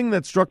 One thing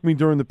that struck me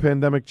during the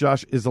pandemic,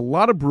 Josh, is a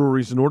lot of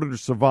breweries, in order to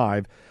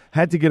survive,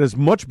 had to get as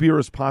much beer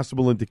as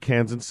possible into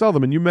cans and sell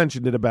them. And you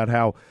mentioned it about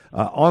how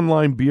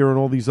online beer and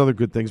all these other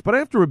good things. But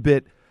after a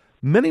bit,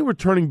 many were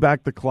turning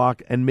back the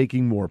clock and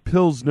making more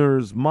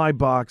Pilsners,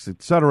 Maibachs,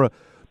 etc.,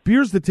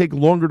 beers that take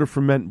longer to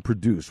ferment and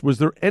produce. Was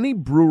there any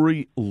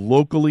brewery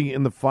locally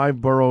in the 5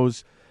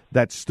 boroughs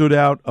that stood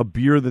out, a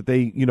beer that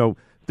they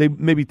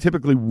maybe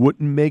typically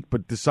wouldn't make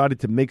but decided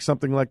to make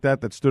something like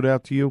that stood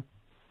out to you?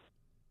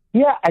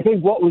 Yeah, I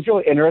think what was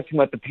really interesting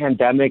about the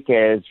pandemic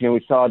is,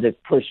 we saw this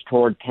push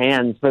toward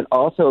cans, but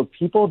also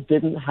people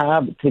didn't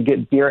have to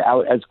get beer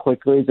out as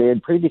quickly as they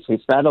had previously.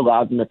 So that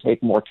allowed them to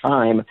take more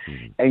time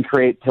and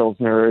create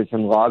Pilsners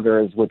and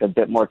lagers with a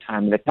bit more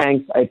time in the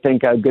tanks. I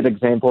think a good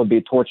example would be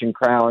Torch and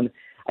Crown.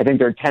 I think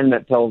their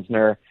 10-minute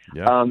Pilsner,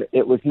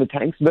 it was in the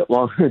tanks a bit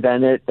longer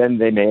than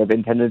they may have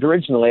intended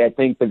originally. I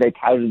think that they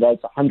touted it as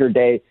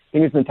 100-day. I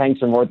think it was in the tanks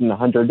for more than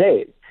 100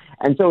 days.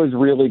 And so it was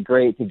really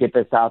great to get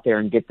this out there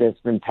and get this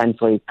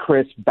intensely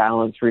crisp,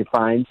 balanced,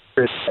 refined.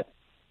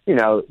 You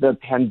know, the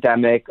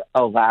pandemic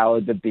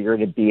allowed the beer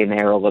to be in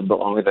there a little bit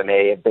longer than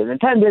they had been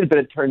intended, but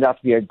it turned out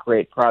to be a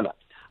great product.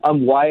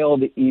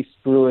 Wild East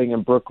Brewing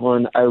in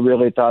Brooklyn, I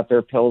really thought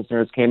their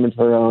Pilsners came into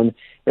their own.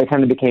 They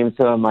kind of became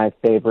some of my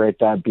favorite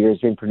beers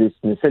being produced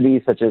in the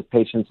city, such as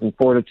Patience and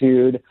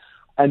Fortitude.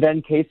 And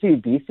then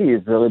KCBC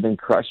has really been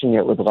crushing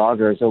it with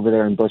lagers over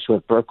there in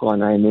Bushwick,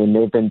 Brooklyn. I mean,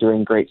 they've been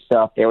doing great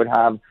stuff. They would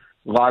have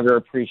Lager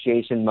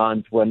Appreciation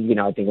Month when, you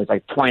know, I think it was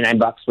like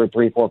 $29 for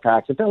 3-4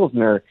 packs of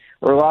Pilsner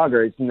or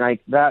lagers. And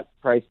like that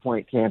price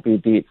point can't be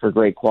beat for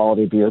great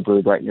quality beer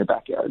brewed right in your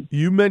backyard.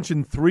 You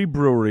mentioned 3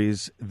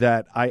 breweries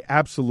that I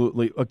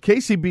absolutely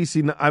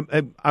KCBC.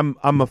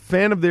 I'm a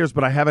fan of theirs,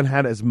 but I haven't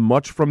had as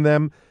much from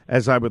them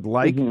as I would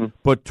like. Mm-hmm.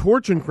 But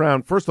Torch and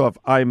Crown, first off,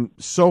 I'm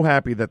so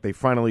happy that they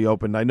finally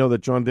opened. I know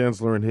that John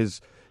Danzler and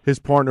his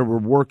partner were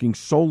working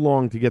so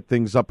long to get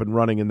things up and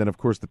running, and then, of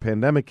course, the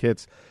pandemic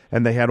hits,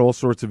 and they had all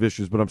sorts of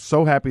issues. But I'm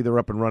so happy they're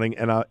up and running,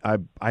 and I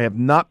have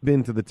not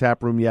been to the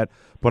tap room yet,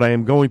 but I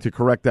am going to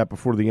correct that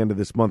before the end of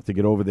this month to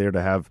get over there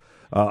to have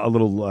a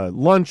little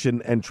lunch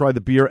and try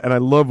the beer, and I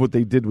love what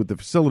they did with the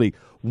facility.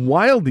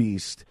 Wild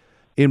East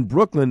in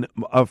Brooklyn,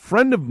 a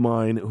friend of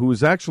mine who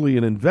is actually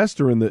an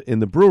investor in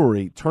the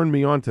brewery turned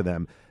me on to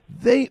them.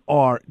 They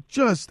are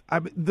just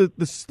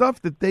the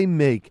stuff that they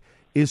make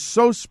is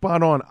so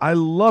spot on. I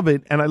love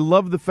it, and I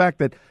love the fact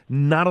that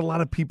not a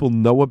lot of people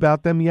know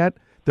about them yet.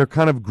 They're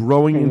kind of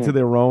growing into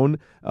their own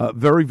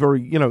very,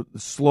 very,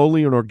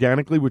 slowly and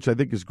organically, which I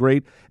think is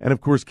great. And, of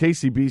course,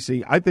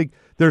 KCBC, I think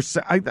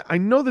I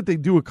know that they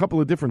do a couple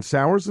of different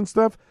sours and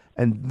stuff,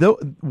 and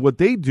what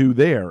they do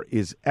there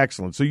is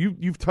excellent. So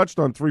you've touched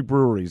on 3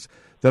 breweries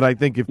that I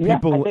think if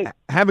people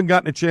haven't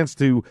gotten a chance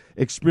to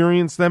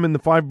experience them in the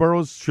 5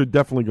 boroughs, should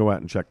definitely go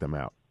out and check them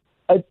out.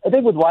 I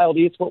think with Wild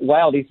East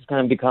has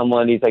kind of become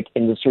one of these like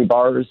industry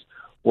bars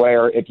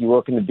where if you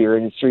work in the beer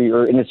industry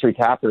or industry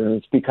tap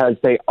rooms, because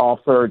they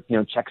offer,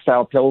 Czech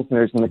style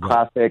Pilsners in the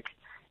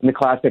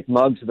classic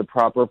mugs with the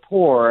proper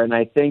pour. And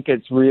I think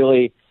it's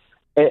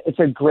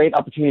a great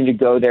opportunity to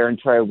go there and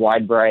try a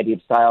wide variety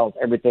of styles,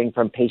 everything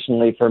from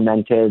patiently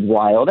fermented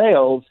wild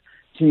ales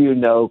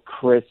to,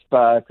 crisp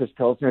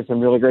Pilsners and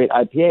really great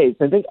IPAs.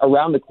 I think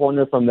around the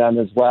corner from them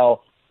as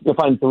well, you'll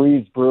find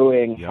Threes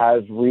Brewing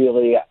has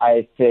really,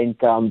 I think,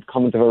 come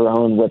to their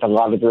own with a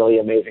lot of really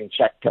amazing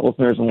Czech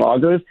Pilsners and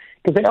lagers,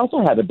 because they also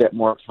had a bit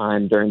more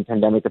time during the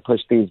pandemic to push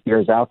these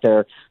beers out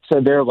there.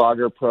 So their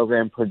lager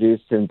program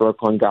produced in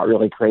Brooklyn got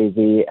really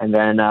crazy. And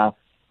then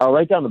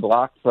right down the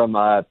block from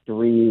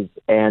Threes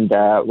and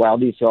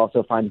Wild East, you'll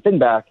also find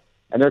Finback,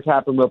 and their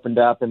tap room opened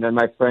up. And then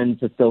my friend's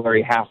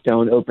distillery,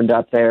 Halftone, opened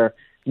up there,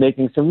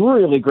 making some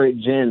really great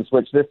gins,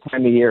 which this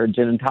time of year,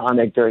 gin and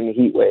tonic during the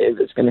heat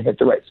wave, is going to hit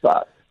the right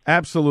spot.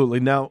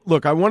 Absolutely. Now,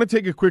 look, I want to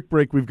take a quick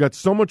break. We've got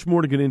so much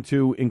more to get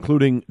into,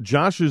 including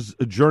Josh's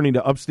journey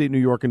to upstate New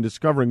York and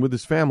discovering with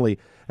his family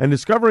and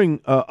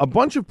discovering a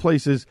bunch of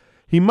places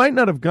he might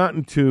not have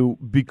gotten to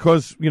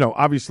because,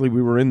 obviously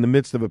we were in the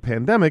midst of a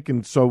pandemic,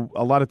 and so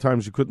a lot of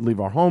times you couldn't leave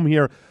our home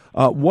here.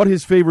 What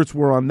his favorites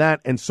were on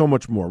that and so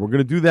much more. We're going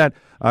to do that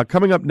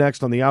coming up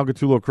next on the Al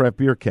Gattullo Craft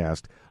Beer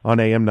Cast on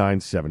AM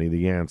 970,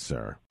 The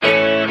Answer.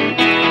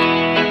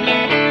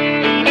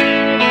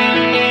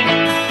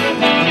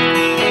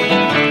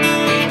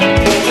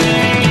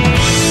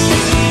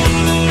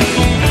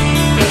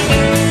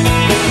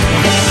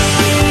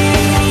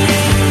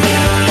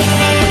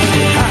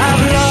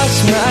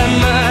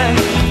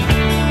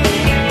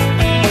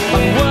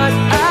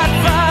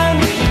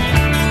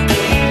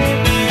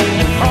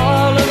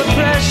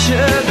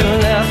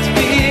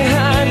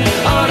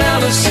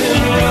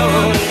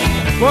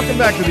 Welcome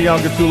back to the Al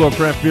Gattullo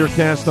Craft Beer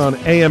Cast on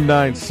AM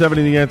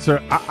 970, The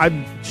Answer.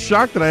 I'm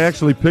shocked that I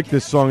actually picked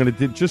this song, and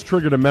it just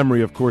triggered a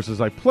memory, of course, as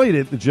I played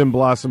it, the Gin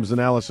Blossoms and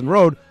Allison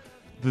Road.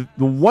 The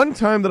one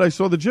time that I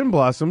saw the Gin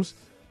Blossoms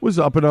was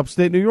up in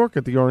upstate New York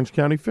at the Orange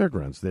County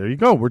Fairgrounds. There you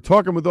go. We're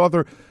talking with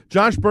author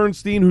Josh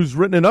Bernstein, who's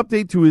written an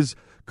update to his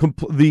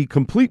The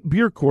Complete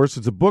Beer Course.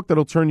 It's a book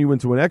that'll turn you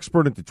into an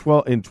expert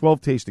in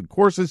 12 tasting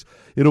courses.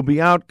 It'll be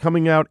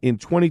coming out in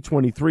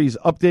 2023. He's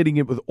updating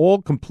it with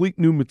all complete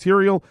new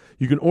material.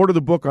 You can order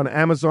the book on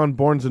Amazon,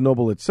 Barnes &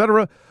 Noble,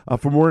 etc.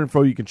 For more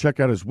info, you can check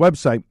out his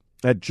website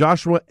at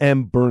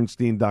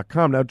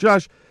joshuambernstein.com. Now,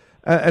 Josh,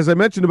 as I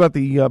mentioned about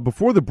the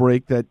before the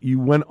break, that you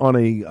went on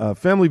a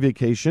family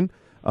vacation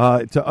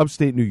to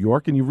upstate New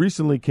York, and you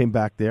recently came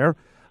back there.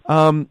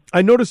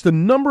 I noticed a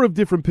number of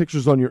different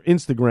pictures on your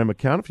Instagram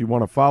account. If you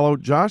want to follow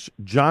Josh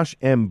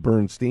M.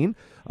 Bernstein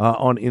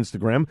on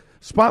Instagram,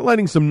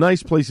 spotlighting some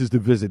nice places to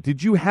visit.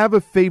 Did you have a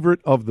favorite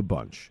of the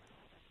bunch?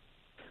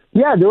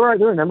 Yeah, there were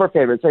a number of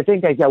favorites. I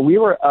think we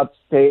were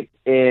upstate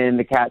in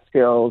the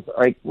Catskills,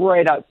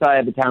 right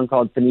outside the town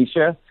called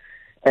Phoenicia.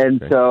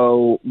 And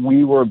so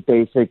we were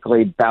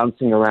basically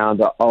bouncing around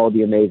to all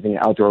the amazing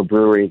outdoor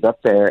breweries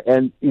up there.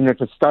 And,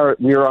 to start,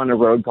 we were on a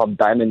road called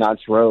Diamond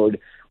Notch Road,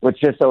 which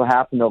just so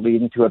happened to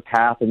lead into a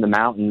path in the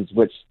mountains,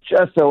 which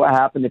just so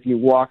happened if you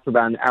walked for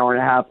about an hour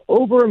and a half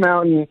over a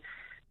mountain,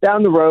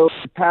 down the road,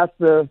 past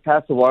the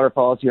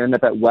waterfalls, you end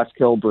up at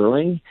Westkill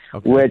Brewing,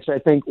 which I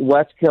think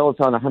Westkill is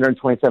on a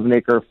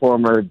 127-acre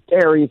former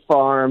dairy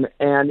farm,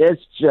 and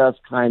it's just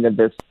kind of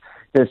this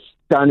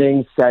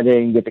stunning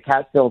setting with the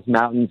Catskills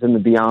Mountains and the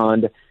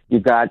beyond.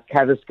 You've got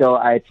Catskill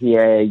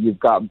IPA, you've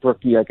got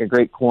Brookie, like a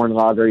great corn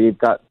lager, you've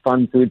got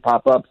fun food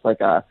pop-ups like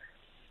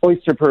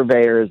oyster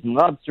purveyors and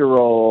lobster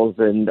rolls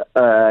and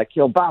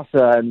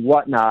kielbasa and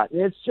whatnot.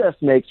 It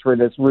just makes for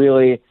this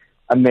really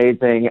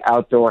amazing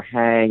outdoor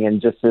hang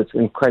and just this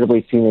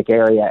incredibly scenic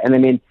area. And I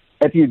mean,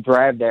 if you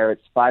drive there,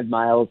 it's 5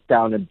 miles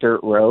down a dirt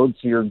road,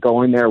 so you're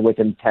going there with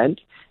intent,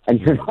 and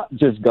you're not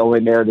just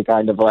going there to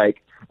kind of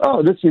like,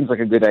 oh, this seems like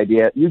a good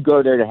idea. You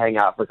go there to hang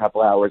out for a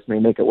couple hours, and they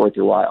make it worth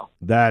your while.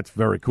 That's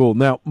very cool.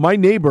 Now, my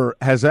neighbor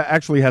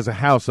actually has a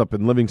house up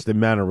in Livingston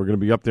Manor. We're going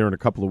to be up there in a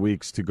couple of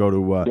weeks to go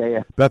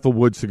to Bethel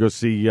Woods to go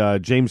see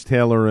James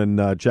Taylor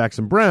and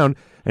Jackson Brown,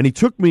 and he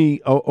took me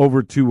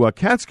over to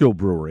Catskill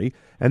Brewery.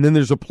 And then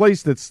there's a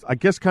place that's, I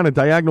guess, kind of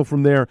diagonal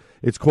from there.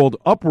 It's called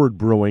Upward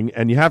Brewing,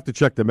 and you have to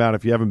check them out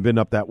if you haven't been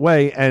up that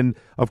way. And,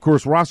 of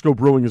course, Roscoe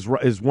Brewing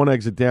is one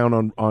exit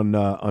down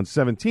on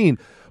 17.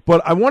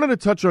 But I wanted to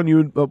touch on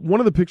you. One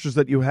of the pictures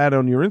that you had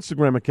on your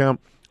Instagram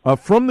account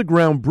from the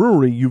Ground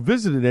Brewery, you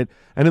visited it,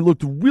 and it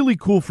looked really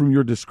cool from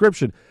your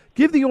description.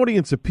 Give the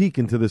audience a peek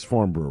into this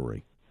farm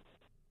brewery.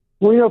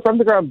 Well, From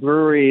the Ground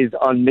Brewery is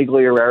on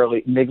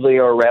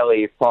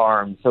Migliorelli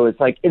Farm. So it's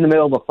like in the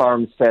middle of the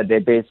farmstead. They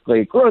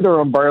basically grow their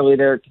own barley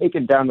there, take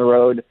it down the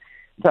road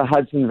to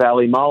Hudson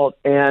Valley Malt.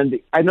 And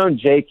I've known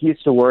Jake. He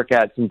used to work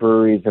at some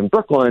breweries in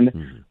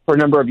Brooklyn for a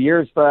number of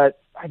years,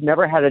 but I've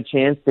never had a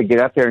chance to get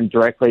up there and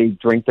directly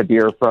drink the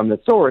beer from the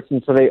source.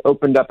 And so they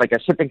opened up like a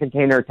shipping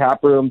container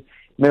tap room,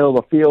 middle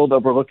of a field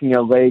overlooking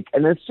a lake,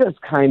 and it's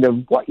just kind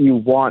of what you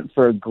want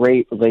for a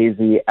great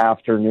lazy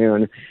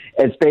afternoon.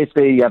 It's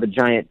basically you have a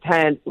giant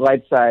tent,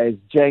 life-size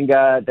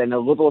Jenga, then a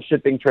little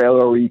shipping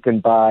trailer where you can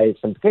buy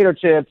some potato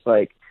chips,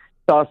 like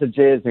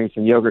sausages, maybe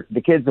some yogurt for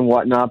the kids and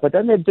whatnot, but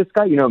then they've just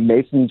got,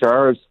 mason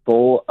jars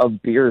full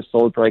of beer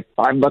sold for like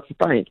 $5 a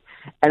pint.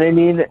 And I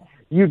mean,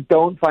 you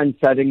don't find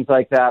settings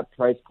like that,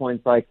 price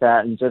points like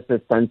that, and just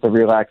a sense of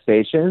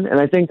relaxation.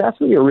 And I think that's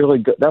what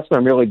that's what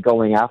I'm really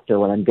going after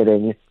when I'm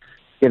getting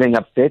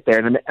upstate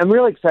there. And I'm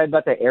really excited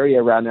about the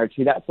area around there,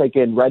 too. That's like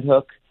in Red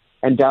Hook,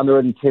 and down the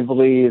road in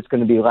Tivoli is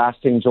going to be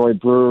Lasting Joy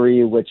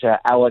Brewery, which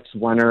Alex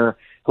Wenner,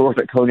 who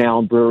worked at Coney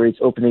Island Brewery, is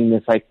opening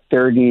this like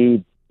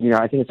 30,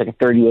 I think it's like a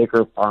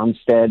 30-acre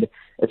farmstead.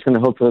 It's going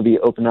to hopefully be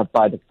opened up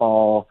by the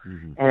fall.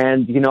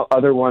 And,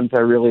 other ones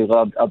I really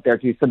loved up there,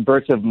 too,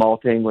 Subversive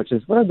Malting, which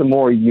is one of the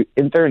more,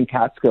 they're in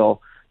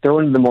Catskill, they're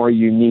one of the more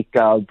unique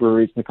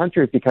breweries in the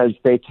country because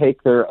they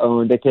take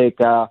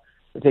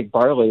they take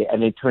barley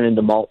and they turn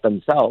into malt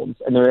themselves,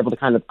 and they're able to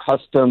kind of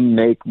custom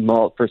make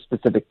malt for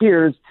specific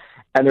beers.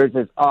 And there's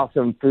this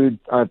awesome food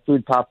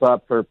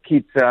pop-up for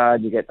pizza,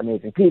 and you get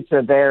amazing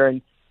pizza there,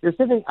 and you're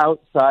sitting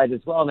outside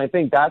as well. And I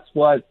think that's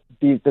what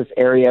this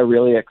area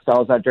really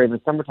excels at during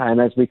the summertime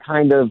as we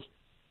kind of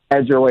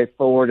edge our way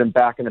forward and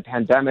back in the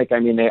pandemic. I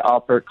mean, they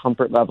offer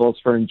comfort levels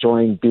for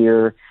enjoying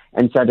beer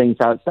and settings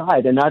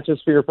outside, and not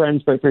just for your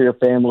friends, but for your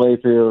family,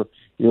 for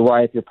your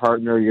wife, your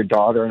partner, your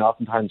daughter, and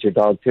oftentimes your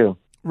dog, too.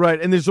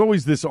 Right, and there's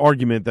always this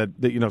argument that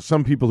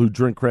some people who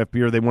drink craft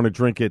beer, they want to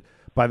drink it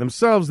by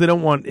themselves. They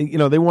don't want,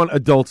 they want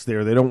adults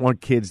there. They don't want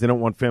kids. They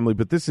don't want family.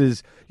 But this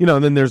is,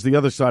 and then there's the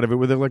other side of it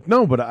where they're like,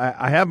 no, but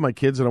I have my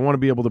kids and I want to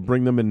be able to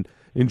bring them and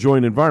enjoy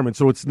an environment.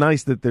 So it's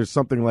nice that there's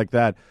something like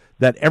that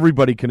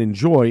everybody can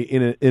enjoy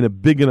in a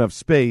big enough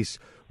space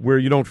where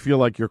you don't feel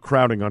like you're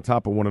crowding on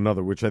top of one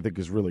another, which I think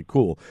is really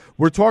cool.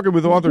 We're talking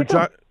with author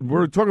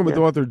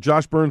author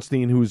Josh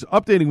Bernstein, who's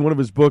updating one of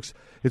his books.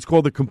 It's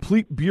called The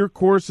Complete Beer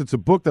Course. It's a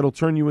book that'll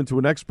turn you into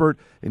an expert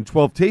in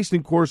 12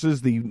 tasting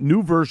courses. The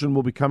new version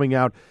will be coming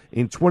out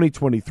in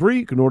 2023.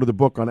 You can order the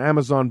book on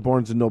Amazon,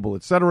 Barnes & Noble,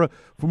 etc.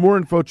 For more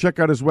info, check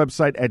out his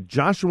website at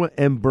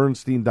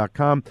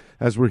joshuambernstein.com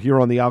as we're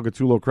here on the Al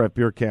Gattullo Craft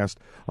Beer Cast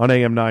on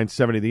AM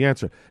 970 The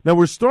Answer. Now,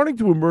 we're starting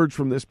to emerge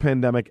from this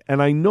pandemic,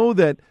 and I know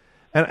that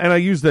And I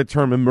use that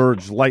term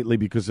emerge lightly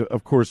because,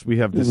 of course, we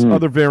have this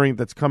other variant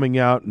that's coming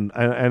out, and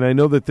I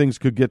know that things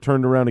could get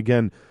turned around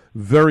again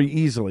very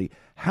easily.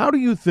 How do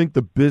you think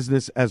the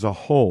business as a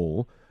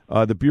whole,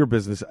 the beer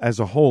business as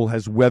a whole,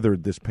 has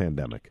weathered this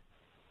pandemic?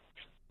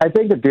 I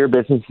think the beer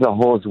business as a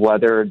whole has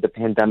weathered the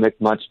pandemic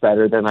much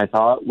better than I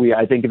thought.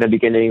 I think in the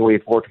beginning we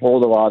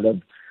foretold a lot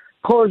of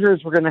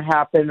closures were going to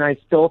happen. I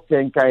still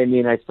think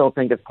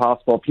it's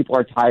possible. People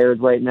are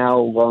tired right now.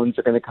 Loans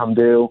are going to come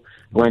due.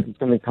 Rent is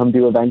going to come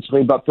due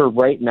eventually. But for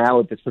right now,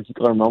 at this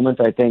particular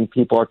moment, I think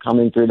people are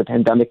coming through the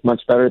pandemic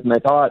much better than I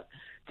thought.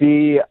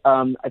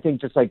 I think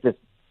just like this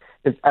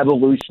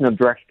evolution of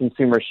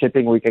direct-to-consumer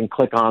shipping, we can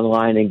click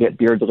online and get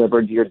beer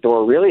delivered to your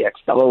door, really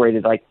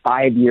accelerated like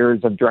 5 years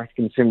of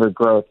direct-to-consumer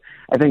growth.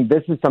 I think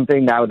this is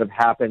something that would have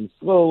happened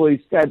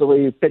slowly,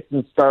 steadily, fits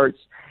and starts,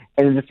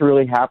 and it just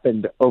really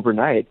happened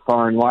overnight,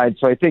 far and wide.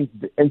 So I think,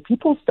 and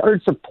people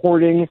started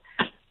supporting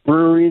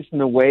breweries and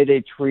the way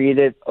they treat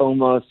it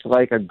almost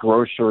like a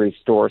grocery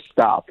store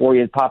stop, where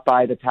you'd pop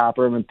by the tap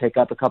room and pick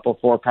up a couple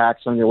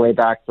 4-packs on your way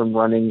back from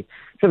running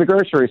to the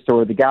grocery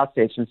store or the gas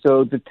station.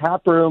 So the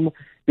tap room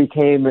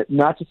became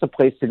not just a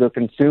place to go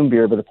consume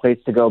beer, but a place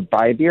to go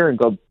buy beer and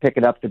go pick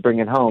it up to bring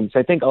it home. So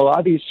I think a lot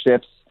of these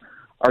shifts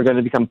are going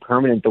to become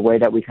permanent, the way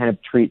that we kind of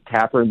treat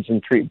tap rooms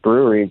and treat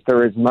breweries.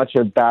 They're as much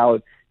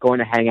about going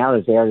to hang out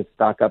as they are to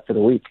stock up for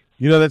the week.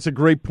 You know, that's a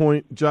great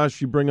point,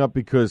 Josh, you bring up,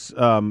 because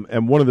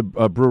and one of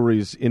the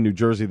breweries in New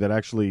Jersey that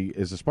actually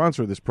is a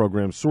sponsor of this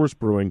program, Source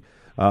Brewing,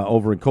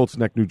 over in Colts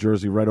Neck, New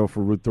Jersey, right off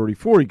of Route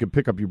 34. You can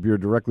pick up your beer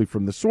directly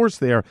from the source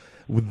there.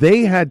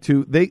 They had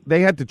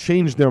to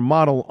change their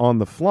model on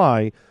the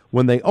fly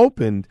when they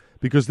opened,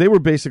 because they were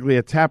basically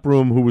a tap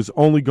room who was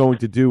only going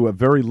to do a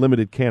very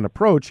limited can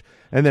approach,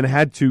 and then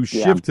had to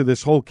shift to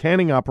this whole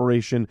canning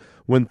operation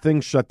when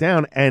things shut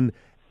down. And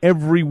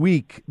every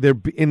week,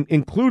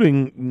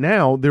 including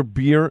now, their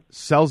beer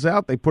sells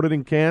out. They put it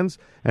in cans,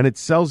 and it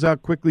sells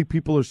out quickly.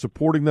 People are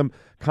supporting them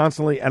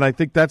constantly, and I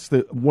think that's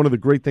one of the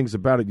great things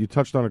about it. You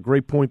touched on a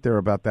great point there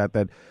about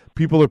that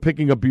people are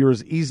picking up beer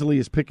as easily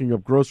as picking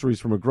up groceries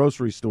from a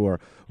grocery store,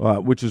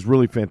 which is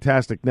really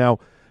fantastic. Now,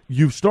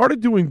 you've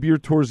started doing beer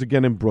tours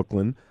again in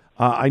Brooklyn.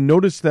 I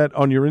noticed that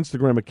on your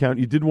Instagram account,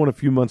 you did one a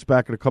few months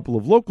back at a couple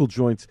of local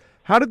joints.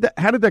 How did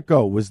that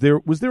go? Was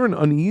there an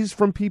unease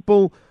from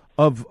people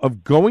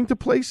of going to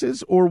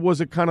places, or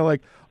was it kind of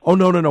like, oh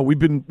no, we've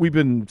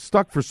been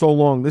stuck for so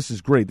long, this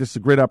is great, this is a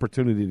great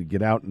opportunity to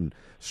get out and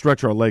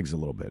stretch our legs a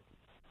little bit?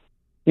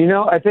 You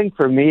know, I think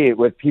for me,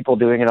 with people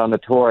doing it on the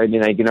tour, I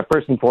mean,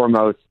 first and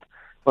foremost,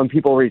 when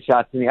people reach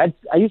out to me, I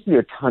used to do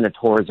a ton of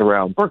tours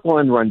around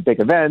Brooklyn, run big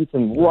events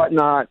and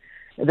whatnot.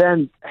 And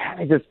then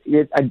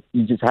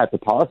you just have to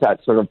pause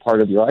that sort of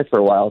part of your life for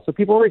a while. So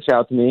people reach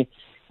out to me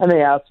and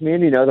they ask me,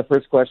 and the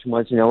first question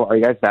was, are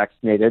you guys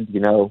vaccinated?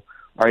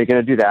 Are you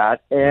going to do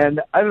that?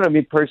 And I don't know,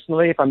 me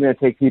personally, if I'm going to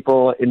take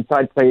people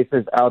inside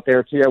places out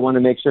there too, I want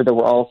to make sure that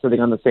we're all sitting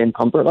on the same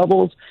comfort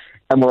levels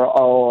and we're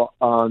all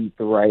on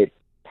the right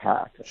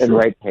path and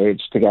right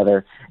page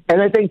together.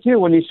 And I think too,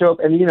 when you show up,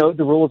 and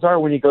the rules are,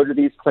 when you go to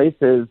these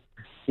places,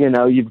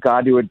 you've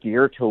got to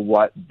adhere to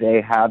what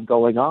they have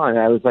going on. And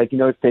I was like,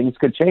 things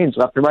could change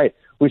left and right.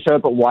 We showed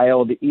up at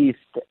Wild East,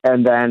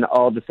 and then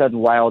all of a sudden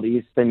Wild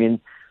East,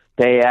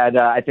 they had,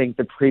 I think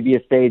the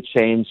previous day,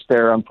 changed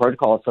their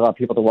protocols to allow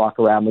people to walk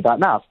around without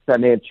masks.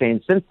 That may have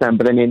changed since then,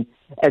 but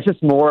it's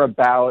just more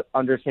about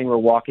understanding we're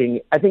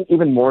walking, I think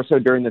even more so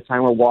during the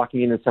time we're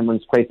walking into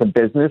someone's place of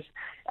business,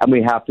 and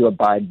we have to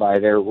abide by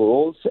their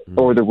rules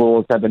or the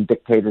rules that have been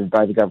dictated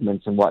by the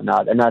governments and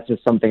whatnot. And that's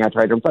just something I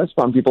try to impress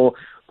upon people.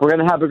 We're going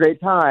to have a great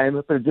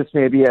time, but it just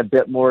may be a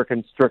bit more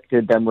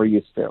constricted than we're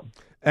used to.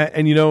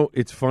 And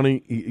it's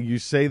funny you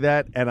say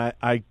that, and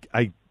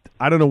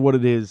I don't know what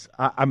it is.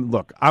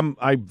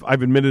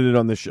 I've admitted it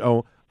on this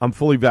show. I'm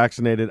fully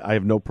vaccinated. I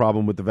have no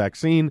problem with the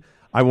vaccine.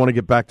 I want to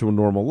get back to a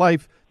normal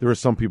life. There are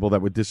some people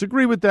that would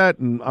disagree with that,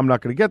 and I'm not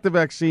going to get the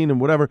vaccine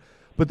and whatever.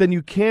 But then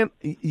you can't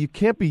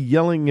be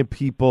yelling at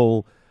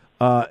people.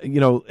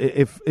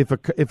 If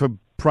a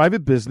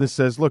private business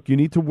says, look, you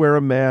need to wear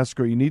a mask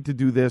or you need to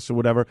do this or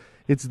whatever,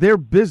 it's their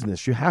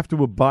business. You have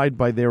to abide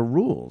by their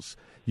rules.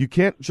 You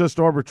can't just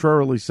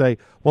arbitrarily say,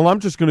 well, I'm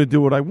just going to do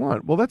what I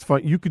want. Well, that's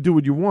fine. You could do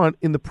what you want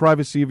in the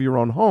privacy of your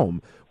own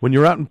home. When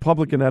you're out in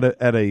public and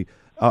at a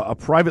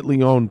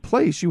privately owned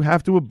place, you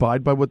have to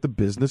abide by what the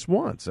business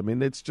wants.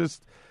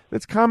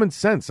 It's common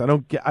sense.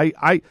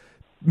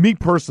 Me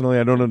personally,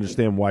 I don't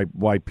understand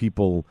why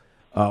people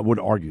would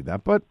argue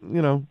that. But,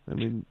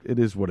 it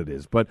is what it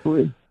is. But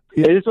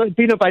it is what,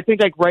 I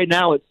think right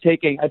now it's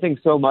taking,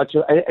 so much.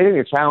 I think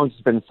the challenge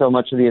has been so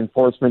much of the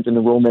enforcement and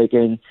the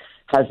rulemaking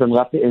has been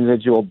left to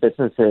individual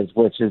businesses,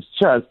 which is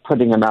just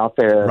putting them out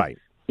there, right?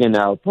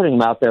 Putting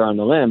them out there on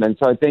the limb. And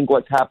so I think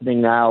what's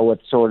happening now with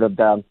sort of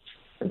the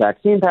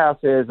vaccine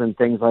passes and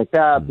things like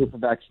that, proof of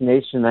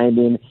vaccination,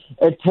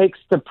 it takes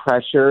the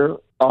pressure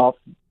off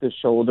the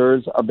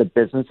shoulders of the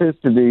businesses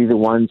to be the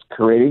ones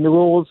creating the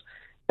rules.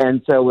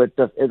 And so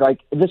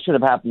this should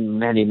have happened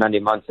many, many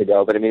months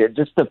ago. But it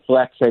just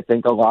deflects, I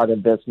think, a lot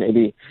of this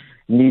maybe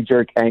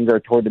knee-jerk anger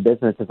toward the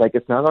business. It's like,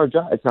 it's not our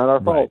job. It's not our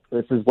fault.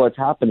 This is what's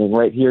happening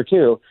right here,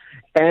 too.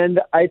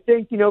 And I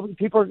think,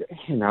 people,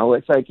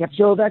 it's like, you have to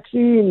show a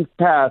vaccine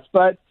pass,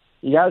 but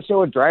you got to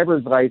show a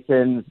driver's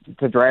license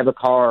to drive a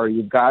car.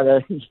 You've got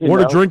to,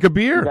 to drink a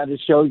beer. You got to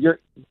show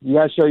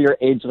your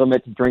age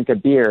limit to drink a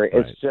beer. Right.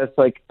 It's just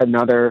like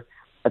another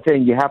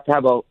thing. You have to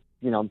have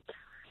you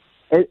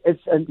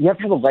have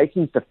to have a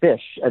license to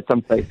fish at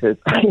some places.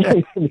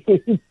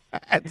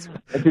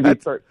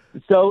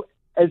 So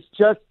it's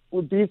just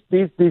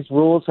these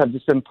rules have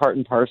just been part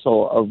and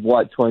parcel of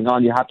what's going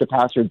on. You have to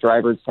pass your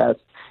driver's test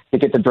to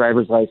get the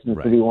driver's license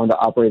to be one to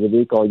operate a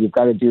vehicle. You've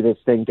got to do this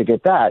thing to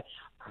get that.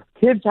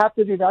 Kids have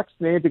to be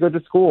vaccinated to go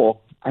to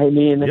school.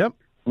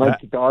 My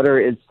daughter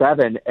is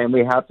 7, and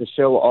we have to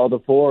show all the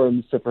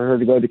forms for her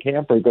to go to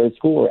camp or go to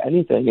school or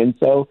anything. And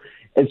so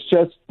it's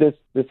just this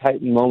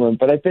heightened moment.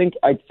 But I think,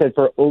 I said,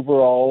 for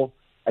overall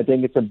I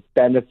think it's a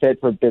benefit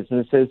for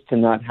businesses to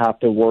not have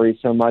to worry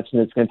so much,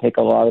 and it's going to take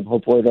a lot of,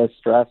 hopefully, the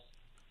stress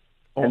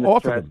and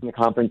the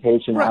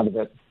confrontation out of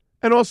it.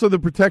 And also the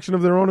protection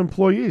of their own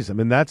employees. I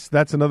mean, that's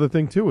another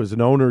thing, too. As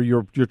an owner,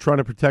 you're trying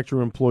to protect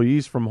your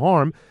employees from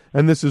harm,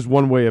 and this is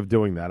one way of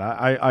doing that.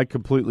 I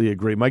completely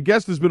agree. My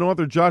guest has been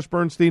author Josh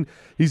Bernstein.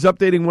 He's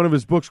updating one of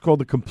his books called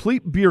The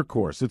Complete Beer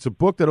Course. It's a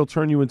book that'll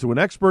turn you into an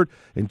expert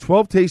in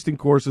 12 tasting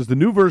courses. The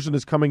new version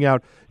is coming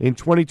out in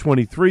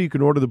 2023. You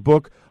can order the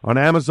book on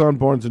Amazon,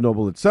 Barnes &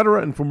 Noble,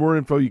 etc. And for more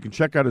info, you can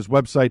check out his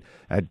website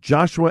at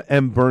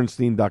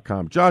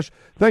joshuambernstein.com. Josh,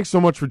 thanks so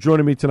much for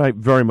joining me tonight.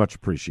 Very much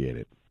appreciate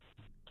it.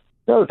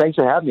 No, thanks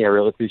for having me. I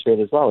really appreciate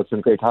it as well. It's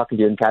been great talking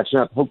to you and catching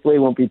up. Hopefully it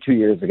won't be 2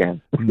 years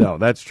again. No,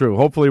 that's true.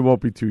 Hopefully it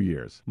won't be 2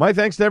 years. My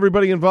thanks to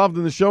everybody involved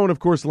in the show, and, of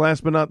course,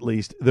 last but not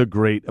least, the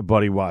great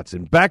Buddy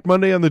Watson. Back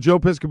Monday on the Joe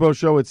Piscopo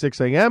Show at 6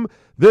 a.m.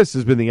 This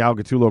has been the Al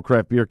Gattullo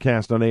Craft Beer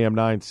Cast on AM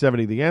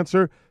 970 The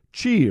Answer.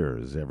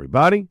 Cheers,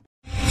 everybody.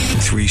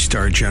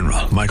 3-star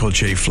General Michael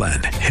J.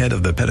 Flynn, head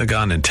of the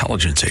Pentagon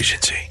Intelligence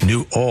Agency,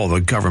 knew all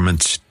the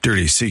government's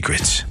dirty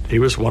secrets. He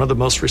was one of the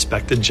most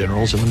respected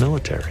generals in the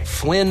military.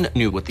 Flynn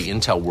knew what the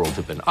intel world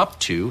had been up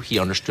to. He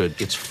understood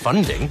its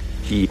funding.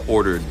 He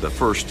ordered the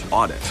first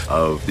audit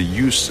of the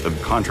use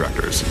of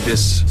contractors.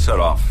 This set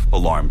off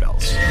alarm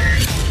bells.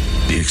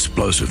 The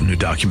explosive new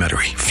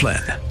documentary,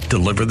 Flynn,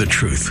 Deliver the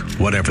Truth,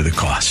 Whatever the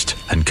Cost,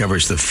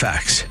 uncovers the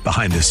facts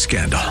behind this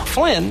scandal.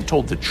 Flynn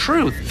told the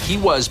truth. He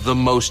was the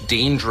most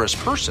dangerous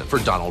person for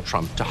Donald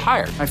Trump to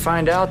hire. I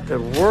find out the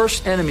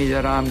worst enemy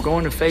that I'm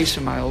going to face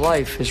in my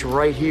life is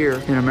right here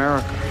in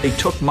America. They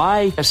took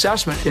my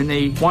assessment and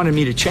they wanted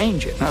me to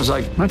change it. And I was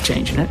like, I'm not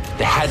changing it.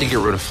 They had to get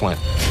rid of Flynn.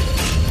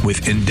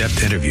 With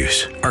in-depth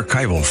interviews,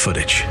 archival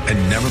footage,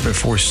 and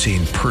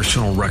never-before-seen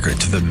personal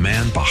records of the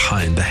man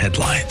behind the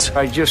headlines.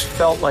 I just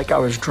felt like I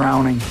was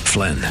drowning.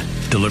 Flynn,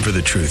 Deliver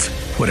the Truth,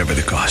 Whatever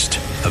the Cost.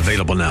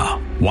 Available now.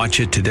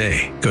 Watch it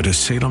today. Go to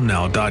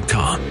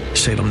salemnow.com.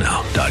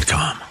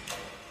 salemnow.com.